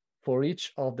profile for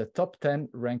each of the top 10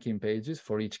 ranking pages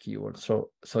for each keyword.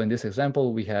 So in this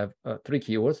example, we have 3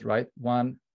 keywords, right?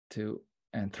 1, 2,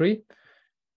 and 3.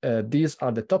 These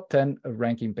are the top 10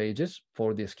 ranking pages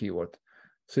for this keyword.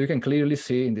 So you can clearly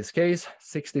see in this case,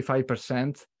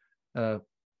 65%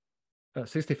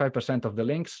 65% of the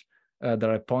links that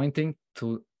are pointing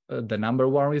to the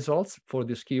 #1 results for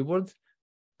this keyword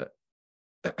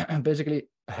basically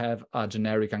have a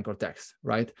generic anchor text,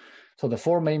 right? So the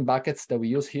 4 main buckets that we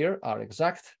use here are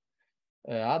exact,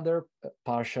 other,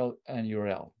 partial, and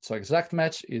URL. So exact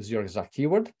match is your exact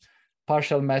keyword.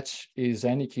 Partial match is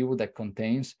any keyword that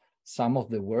contains some of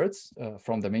the words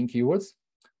from the main keywords,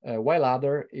 while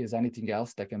other is anything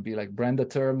else that can be like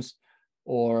branded terms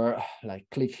or like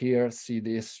click here, see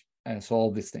this, and so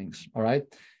all these things, all right?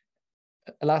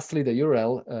 Lastly, the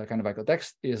URL kind of anchor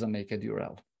text is a naked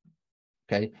URL,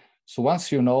 okay? So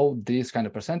once you know these kind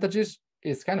of percentages,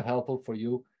 it's kind of helpful for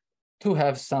you to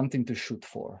have something to shoot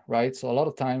for, right? So a lot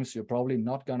of times you're probably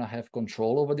not gonna have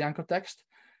control over the anchor text.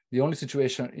 The only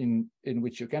situation in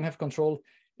which you can have control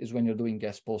is when you're doing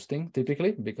guest posting,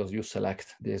 typically, because you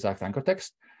select the exact anchor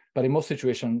text. But in most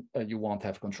situations, you won't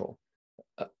have control.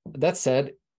 That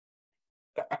said,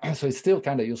 so it's still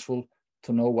kind of useful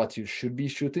to know what you should be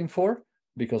shooting for,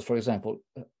 because, for example,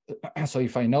 so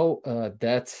if I know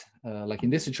that, like in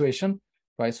this situation,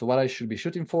 right, so what I should be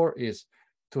shooting for is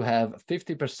to have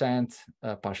 50%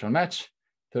 partial match,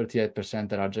 38%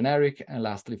 that are generic, and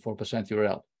lastly, 4%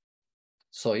 URL.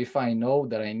 So if I know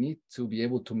that I need to be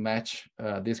able to match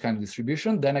this kind of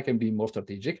distribution, then I can be more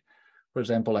strategic. For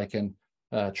example, I can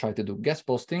try to do guest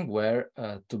posting where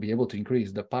to be able to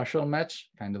increase the partial match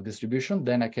kind of distribution,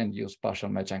 then I can use partial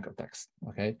match anchor text,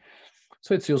 okay?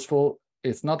 So it's useful.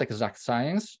 It's not exact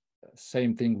science,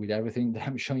 same thing with everything that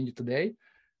I'm showing you today,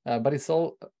 but it's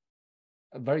all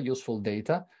very useful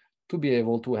data to be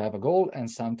able to have a goal and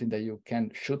something that you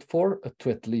can shoot for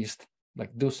to at least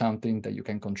like do something that you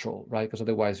can control, right? Because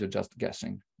otherwise you're just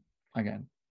guessing again.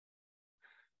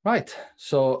 Right,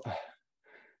 so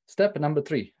step number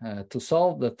 3, to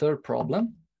solve the third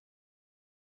problem,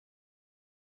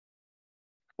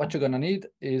 what you're gonna need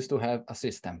is to have a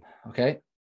system, okay?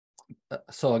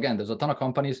 So again, there's a ton of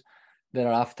companies that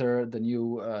are after the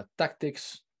new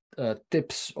tactics,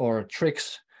 tips or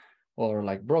tricks, or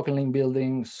like broken link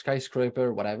building,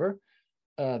 skyscraper, whatever.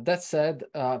 That said,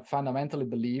 fundamentally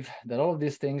believe that all of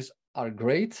these things are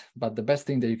great, but the best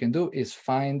thing that you can do is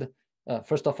find,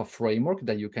 first off, a framework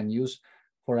that you can use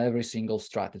for every single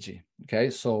strategy, okay?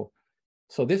 So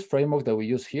this framework that we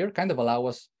use here kind of allow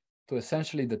us to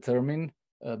essentially determine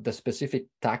the specific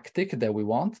tactic that we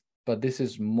want, but this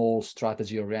is more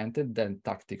strategy-oriented than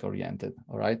tactic-oriented,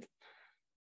 all right?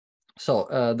 So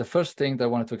the first thing that I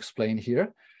wanted to explain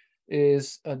here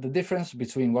is the difference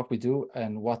between what we do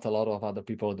and what a lot of other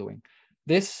people are doing.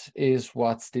 This is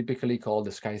what's typically called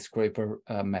the skyscraper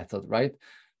method, right?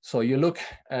 So you look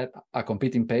at a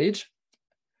competing page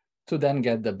to then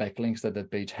get the backlinks that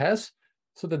that page has,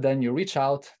 so that then you reach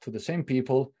out to the same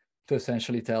people to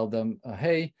essentially tell them,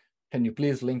 hey, can you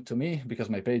please link to me because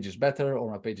my page is better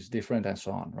or my page is different and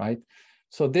so on, right?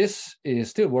 So this is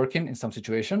still working in some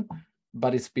situation,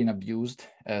 but it's been abused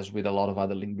as with a lot of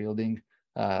other link building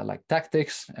like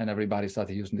tactics, and everybody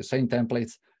started using the same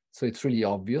templates. So it's really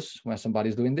obvious when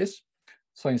somebody's doing this.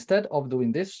 So instead of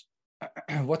doing this,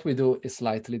 what we do is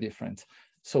slightly different.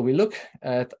 So we look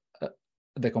at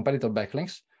the competitor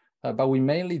backlinks, but we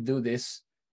mainly do this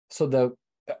so that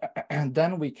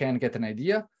then we can get an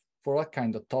idea for what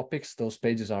kind of topics those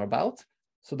pages are about,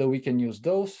 so that we can use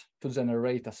those to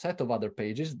generate a set of other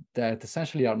pages that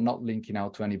essentially are not linking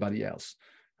out to anybody else,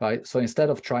 right? So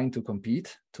instead of trying to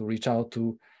compete, to reach out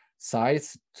to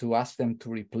sites, to ask them to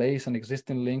replace an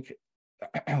existing link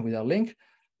with a link,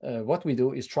 what we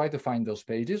do is try to find those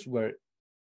pages where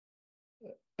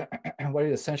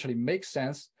it essentially makes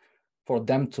sense for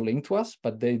them to link to us,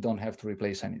 but they don't have to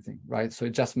replace anything, right? So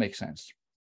it just makes sense.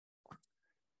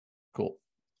 Cool.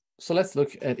 So let's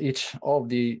look at each of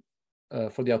the,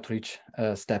 for the outreach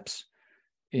steps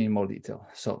in more detail.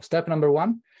 So step number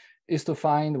 1 is to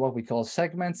find what we call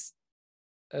segments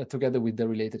together with the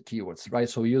related keywords, right?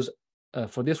 So we use,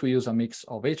 for this, we use a mix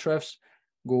of Ahrefs,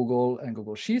 Google, and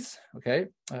Google Sheets, okay?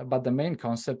 But the main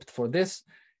concept for this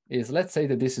is, let's say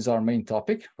that this is our main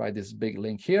topic, right? This big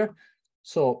link here.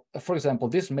 So for example,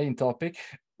 this main topic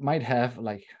might have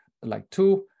like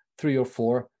 2, 3, or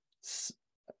 4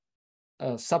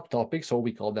 subtopics, or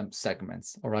we call them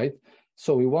segments, all right?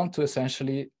 So we want to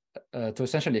essentially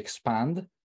expand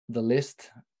the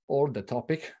list or the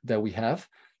topic that we have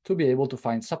to be able to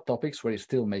find subtopics where it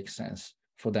still makes sense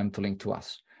for them to link to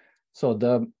us. So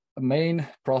the main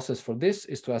process for this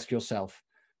is to ask yourself,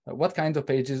 what kind of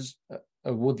pages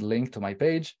would link to my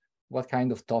page? What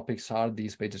kind of topics are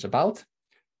these pages about?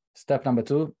 Step number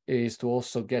 2 is to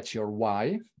also get your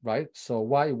why, right? So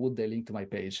why would they link to my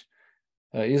page?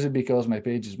 Is it because my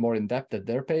page is more in depth than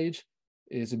their page?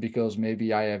 Is it because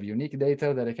maybe I have unique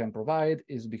data that I can provide?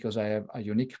 Is it because I have a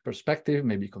unique perspective,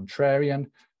 maybe contrarian,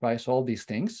 right? So all these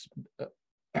things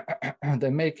they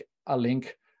make a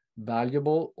link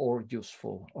valuable or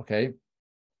useful, okay?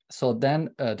 So then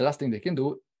the last thing they can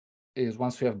do is,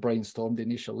 once you have brainstormed the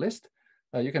initial list,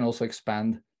 you can also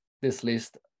expand this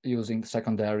list using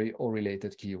secondary or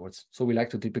related keywords. So we like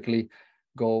to typically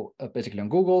go basically on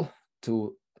Google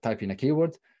to type in a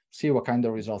keyword, see what kind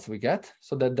of results we get,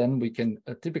 so that then we can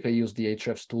typically use the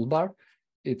Ahrefs toolbar.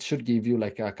 It should give you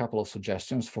like a couple of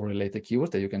suggestions for related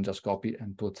keywords that you can just copy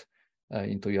and put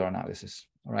into your analysis,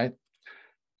 all right?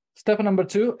 Step number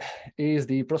 2 is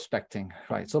the prospecting,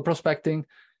 right? So prospecting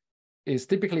is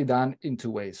typically done in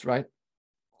 2 ways, right?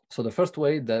 So the first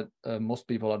way that most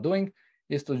people are doing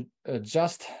is to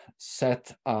just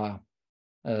set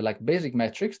like basic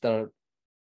metrics that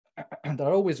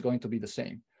are always going to be the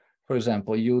same. For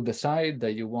example, you decide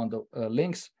that you want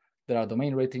links that are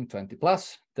domain rating 20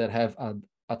 plus, that have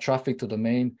a traffic to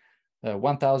domain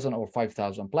 1,000 or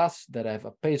 5,000 plus, that have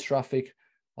a page traffic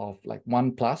of like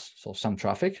 1 plus, so some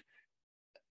traffic.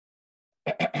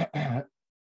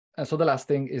 And so the last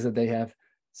thing is that they have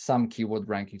some keyword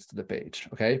rankings to the page,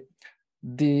 okay?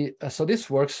 So this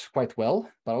works quite well,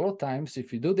 but a lot of times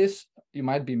if you do this, you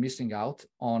might be missing out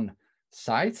on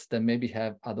sites that maybe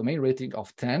have a domain rating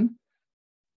of 10,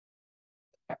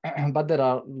 but that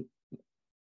are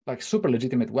like super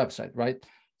legitimate website, right?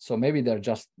 So maybe they're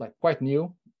just like quite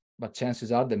new, but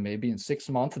chances are that maybe in 6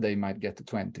 months they might get to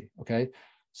 20, okay?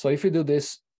 So if you do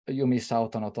this, you miss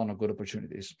out on a ton of good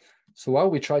opportunities. So what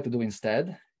we try to do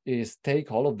instead is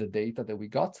take all of the data that we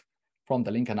got from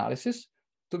the link analysis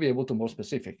to be able to more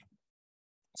specific.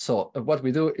 So what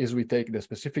we do is we take the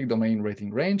specific domain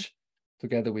rating range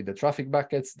together with the traffic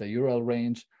buckets, the URL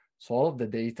range, so all of the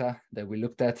data that we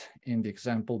looked at in the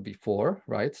example before,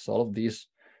 right? So all of these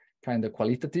kind of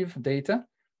qualitative data,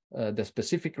 the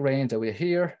specific range that we have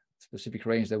here, specific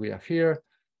range that we have here,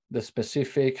 the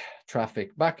specific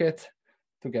traffic bucket,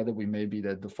 together with maybe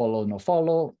the follow, no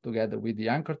follow, together with the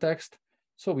anchor text.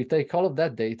 So we take all of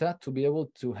that data to be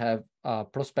able to have a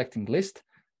prospecting list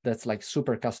that's like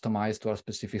super customized to our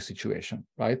specific situation,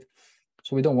 right?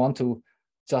 So we don't want to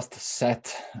just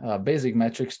set basic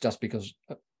metrics just because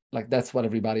like that's what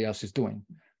everybody else is doing,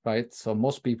 right? So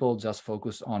most people just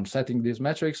focus on setting these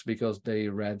metrics because they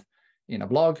read in a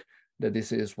blog that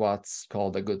this is what's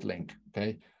called a good link,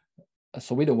 okay?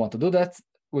 So we don't want to do that.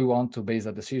 We want to base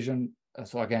a decision,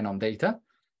 so again, on data,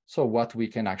 so what we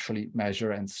can actually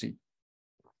measure and see.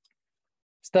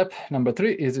 Step number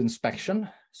 3 is inspection.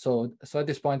 So at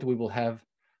this point, we will have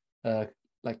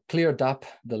like cleared up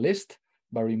the list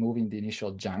by removing the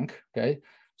initial junk, okay?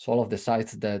 So all of the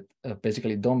sites that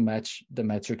basically don't match the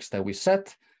metrics that we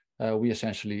set, we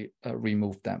essentially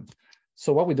remove them.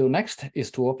 So what we do next is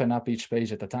to open up each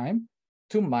page at a time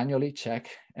to manually check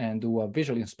and do a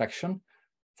visual inspection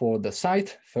for the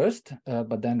site first,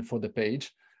 but then for the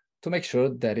page to make sure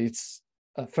that it's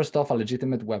first off a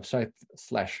legitimate website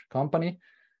 / company,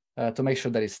 to make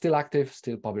sure that it's still active,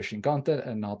 still publishing content,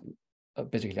 and not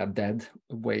basically a dead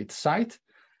weight site.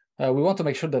 We want to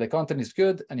make sure that the content is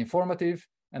good and informative.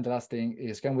 And the last thing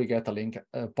is, can we get a link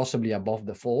possibly above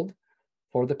the fold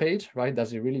for the page, right?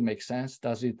 Does it really make sense?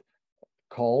 Does it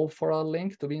call for a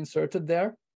link to be inserted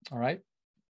there? All right.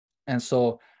 And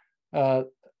so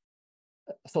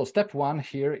step 1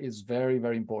 here is very,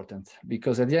 very important,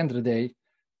 because at the end of the day,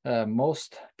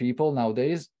 most people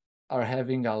nowadays are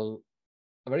having a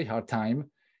very hard time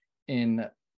in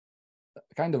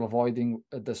kind of avoiding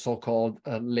the so-called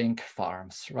link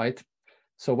farms, right?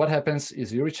 So what happens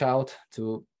is you reach out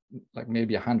to like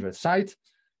maybe 100 sites,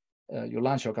 you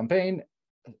launch your campaign.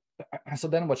 So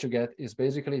then what you get is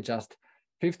basically just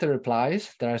 50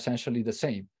 replies that are essentially the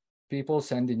same. People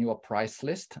sending you a price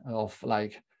list of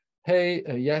like, hey,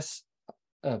 yes,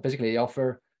 basically they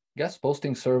offer guest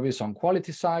posting service on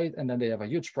quality site, and then they have a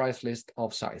huge price list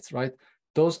of sites, right?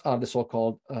 Those are the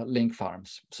so-called link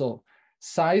farms. So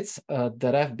sites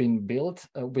that have been built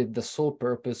with the sole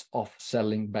purpose of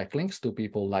selling backlinks to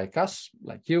people like us,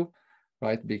 like you,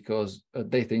 right? Because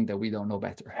they think that we don't know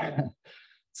better.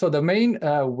 So the main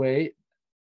way,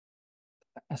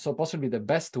 so possibly the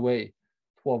best way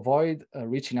to avoid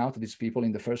reaching out to these people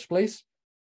in the first place.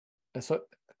 So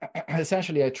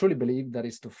essentially, I truly believe that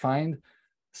is to find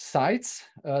sites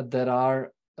that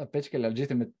are particularly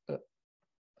legitimate,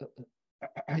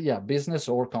 business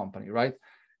or company, right?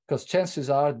 Because chances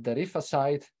are that if a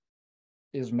site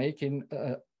is making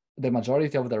the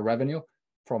majority of their revenue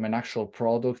from an actual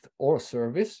product or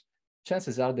service,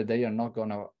 chances are that they are not going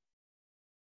to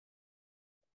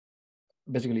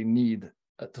basically need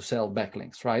to sell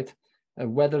backlinks, right?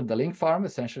 whether the link farm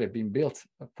essentially has been built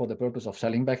for the purpose of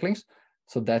selling backlinks.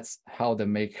 So that's how they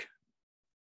make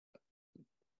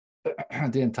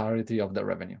the entirety of the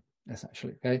revenue,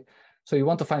 essentially, okay? So you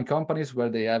want to find companies where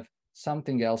they have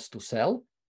something else to sell,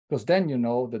 because then you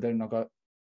know that they're not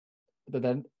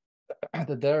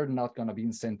going to be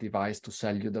incentivized to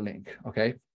sell you the link,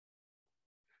 okay?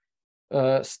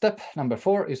 Step number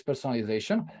 4 is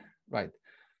personalization, right?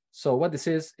 So what this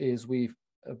is we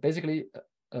basically,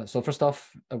 so first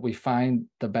off, we find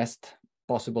the best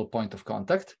possible point of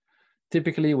contact.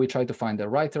 Typically, we try to find the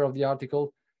writer of the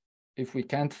article. If we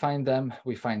can't find them,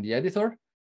 we find the editor.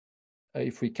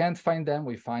 If we can't find them,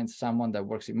 we find someone that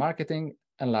works in marketing.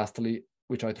 And lastly,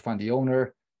 we try to find the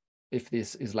owner if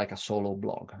this is like a solo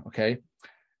blog, okay?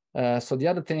 So the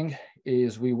other thing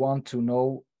is we want to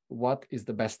know what is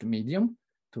the best medium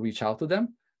to reach out to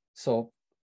them. So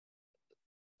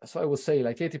I would say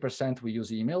like 80% we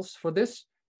use emails for this,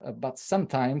 but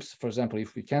sometimes, for example,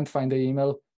 if we can't find the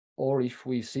email, or if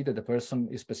we see that the person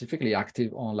is specifically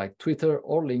active on like Twitter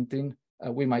or LinkedIn,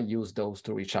 we might use those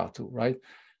to reach out to, right?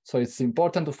 So it's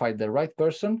important to find the right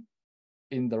person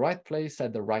in the right place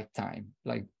at the right time.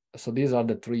 Like, so these are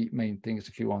the 3 main things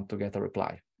if you want to get a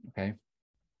reply, okay?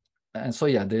 And so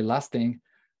yeah, the last thing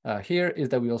here is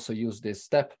that we also use this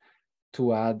step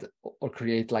to add or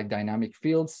create like dynamic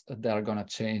fields that are gonna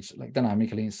change like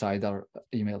dynamically inside our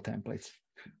email templates.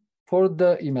 For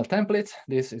the email templates,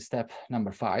 this is step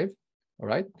number 5, all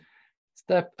right?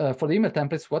 For the email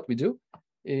templates, what we do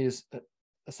is,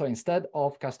 so instead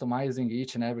of customizing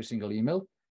each and every single email,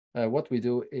 what we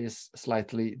do is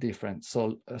slightly different.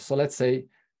 So let's say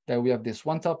that we have this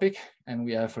one topic and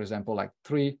we have, for example, like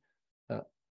 3,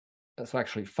 so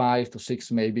actually 5 to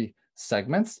 6 maybe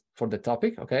segments for the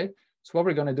topic, okay? So what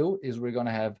we're gonna do is we're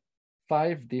gonna have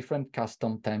 5 different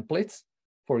custom templates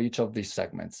for each of these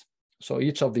segments. So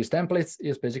each of these templates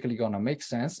is basically gonna make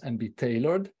sense and be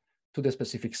tailored to the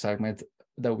specific segment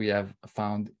that we have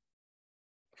found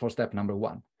for step number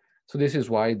 1. So this is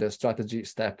why the strategy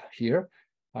step here,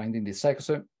 finding this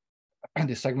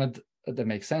segment that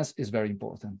makes sense, is very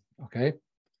important, okay?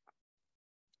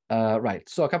 Right,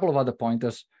 so a couple of other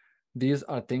pointers. These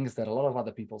are things that a lot of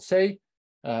other people say.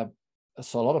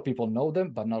 So a lot of people know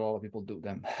them, but not a lot of people do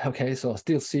them, okay? So I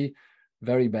still see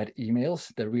very bad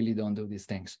emails that really don't do these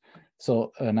things.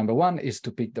 So number 1 is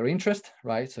to pique their interest,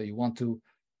 right? So you want to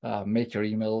make your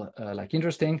email like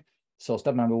interesting. So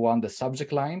step number 1, the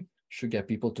subject line should get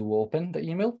people to open the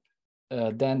email.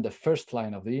 Then the first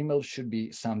line of the email should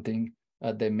be something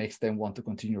that makes them want to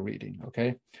continue reading,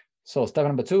 okay? So step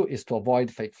number 2 is to avoid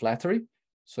fake flattery.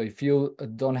 So if you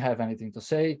don't have anything to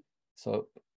say, so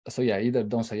yeah, either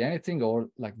don't say anything or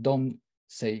like don't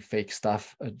say fake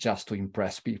stuff just to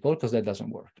impress people, because that doesn't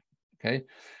work, okay?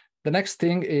 The next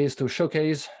thing is to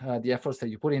showcase the efforts that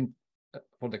you put in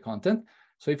for the content.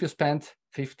 So if you spent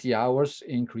 50 hours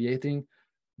in creating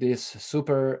this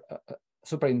super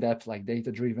in-depth, like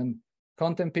data-driven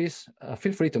content piece,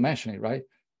 feel free to mention it, right?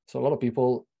 So a lot of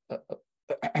people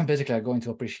basically are going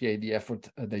to appreciate the effort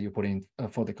that you put in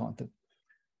for the content.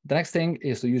 The next thing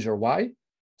is to use your why.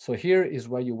 So here is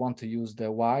where you want to use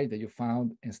the why that you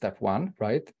found in step 1,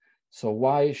 right? So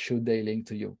why should they link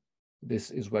to you?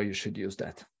 This is where you should use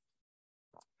that.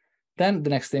 Then the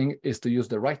next thing is to use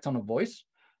the right tone of voice.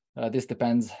 This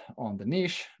depends on the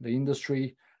niche, the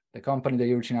industry, the company that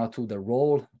you're reaching out to, the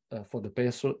role for the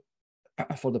person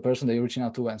that you're reaching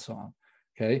out to, and so on,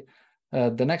 okay?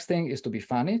 The next thing is to be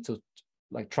funny, to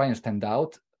like try and stand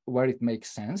out where it makes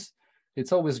sense.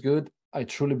 It's always good, I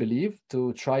truly believe,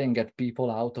 to try and get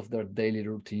people out of their daily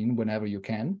routine whenever you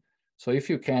can. So if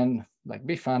you can like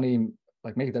be funny,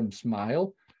 like make them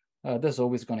smile, that's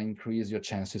always going to increase your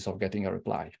chances of getting a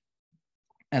reply.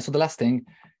 And so the last thing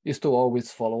is to always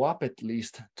follow up at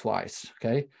least twice,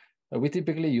 okay? We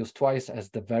typically use twice as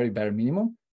the very bare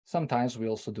minimum. Sometimes we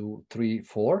also do 3,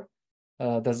 4.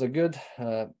 There's a good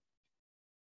kind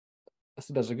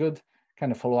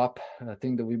of follow-up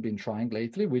thing that we've been trying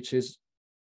lately, which is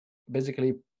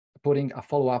basically putting a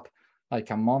follow-up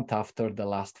like a month after the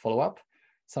last follow-up,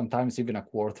 sometimes even a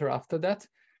quarter after that,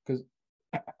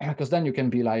 because then you can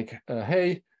be like,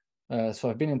 hey, so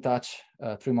I've been in touch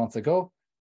 3 months ago.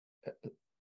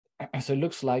 So it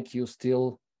looks like you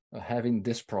still having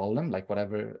this problem, like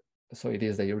whatever so it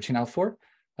is that you're reaching out for.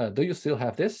 Do you still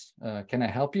have this? Can I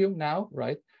help you now,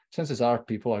 right? Chances are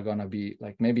people are gonna be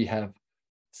like, maybe have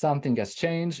something has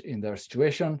changed in their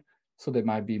situation, so they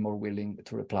might be more willing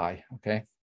to reply, okay?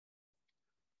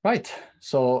 Right,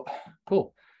 so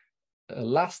cool.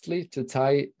 Lastly, to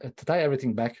tie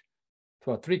everything back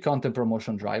to our 3 content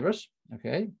promotion drivers,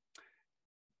 okay?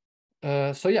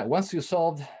 So yeah, once you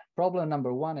solved problem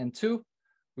number 1 and 2,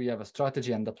 we have a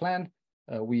strategy and a plan.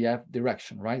 We have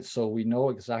direction, right? So we know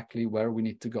exactly where we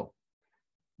need to go.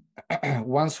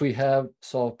 Once we have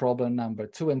solved problem number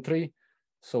 2 and 3,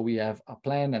 so we have a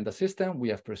plan and a system, we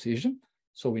have precision,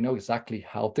 so we know exactly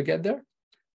how to get there.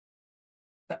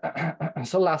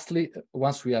 So lastly,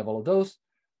 once we have all of those,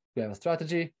 we have a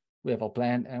strategy, we have a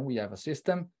plan, and we have a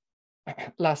system.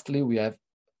 Lastly, we have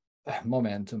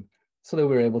momentum, so that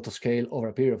we're able to scale over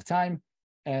a period of time,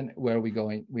 and where we're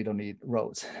going, we don't need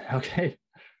roads. Okay,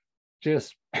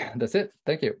 cheers. That's it.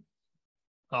 Thank you.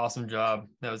 Awesome job.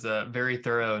 That was very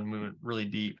thorough and we went really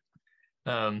deep.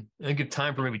 I think good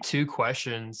time for maybe 2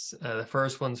 questions. The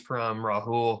first one's from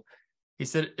Rahul. He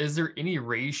said, is there any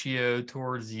ratio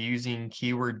towards using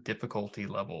keyword difficulty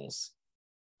levels?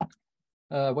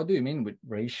 What do you mean with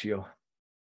ratio?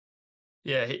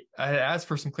 Yeah, I asked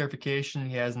for some clarification.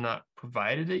 He has not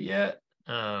provided it yet.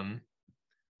 We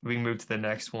can move to the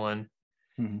next one.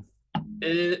 Mm-hmm.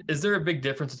 Is there a big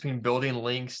difference between building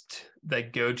links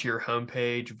that go to your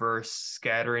homepage versus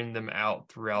scattering them out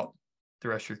throughout the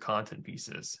rest of your content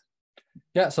pieces?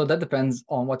 Yeah, so that depends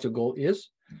on what your goal is.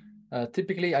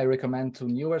 Typically, I recommend to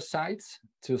newer sites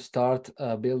to start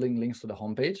building links to the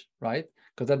homepage, right?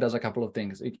 Because that does a couple of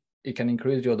things. It can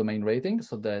increase your domain rating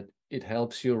so that it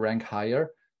helps you rank higher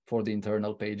for the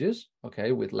internal pages,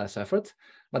 okay, with less effort.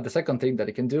 But the second thing that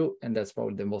it can do, and that's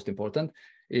probably the most important,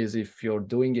 is if you're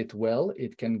doing it well,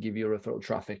 it can give you referral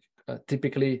traffic.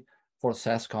 Typically for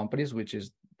SaaS companies, which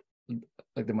is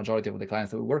like the majority of the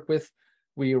clients that we work with,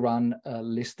 we run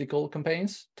listicle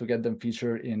campaigns to get them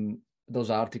featured in those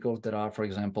articles that are, for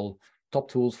example, top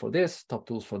tools for this, top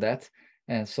tools for that.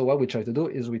 And so what we try to do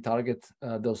is we target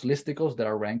those listicles that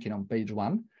are ranking on page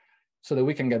 1 so that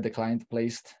we can get the client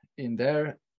placed in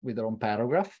there with their own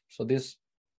paragraph. So this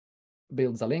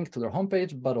builds a link to their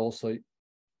homepage, but also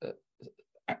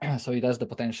so it has the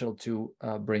potential to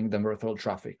bring them referral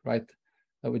traffic, right?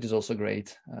 Which is also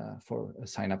great for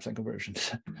signups and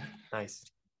conversions. Nice.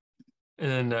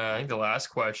 And then I think the last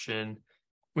question,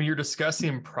 when you're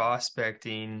discussing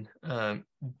prospecting,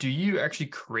 do you actually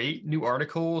create new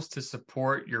articles to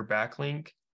support your backlink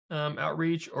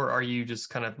outreach, or are you just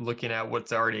kind of looking at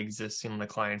what's already existing on the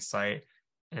client site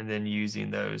and then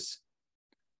using those?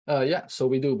 Yeah, so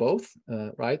we do both,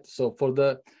 right? So for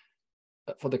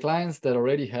the clients that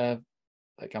already have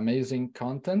like amazing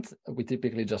content, we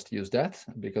typically just use that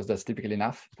because that's typically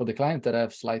enough. For the clients that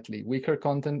have slightly weaker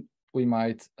content, we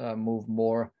might move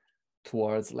more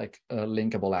towards like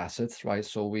linkable assets, right?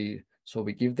 So we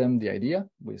give them the idea,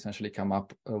 we essentially come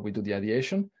up, we do the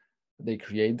ideation, they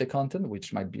create the content,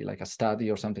 which might be like a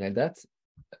study or something like that.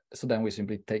 So then we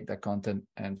simply take that content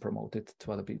and promote it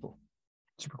to other people.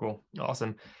 Super cool.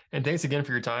 Awesome. And thanks again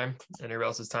for your time and everybody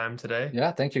else's time today.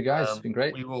 Yeah, thank you guys. It's been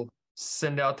great. We will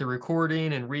send out the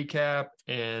recording and recap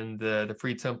and the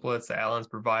free templates that Alan's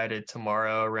provided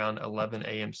tomorrow around 11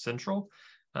 a.m. Central.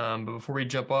 But before we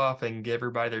jump off and give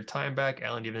everybody their time back,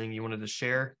 Alan, do you have anything you wanted to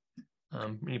share?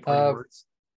 Any parting words?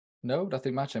 No,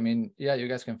 nothing much. I mean, yeah, you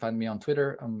guys can find me on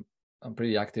Twitter. I'm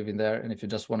pretty active in there. And if you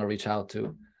just want to reach out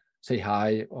to say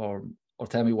hi or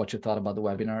tell me what you thought about the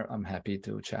webinar, I'm happy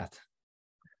to chat.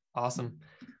 Awesome.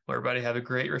 Well, everybody have a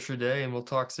great rest of your day and we'll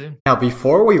talk soon. Now,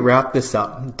 before we wrap this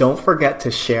up, don't forget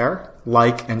to share,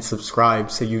 like, and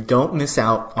subscribe so you don't miss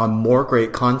out on more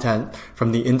great content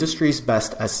from the industry's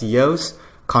best SEOs,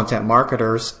 content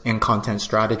marketers, and content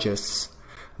strategists.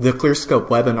 The ClearScope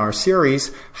webinar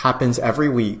series happens every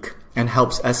week and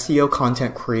helps SEO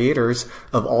content creators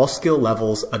of all skill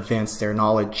levels advance their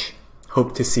knowledge.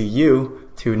 Hope to see you.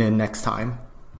 Tune in next time.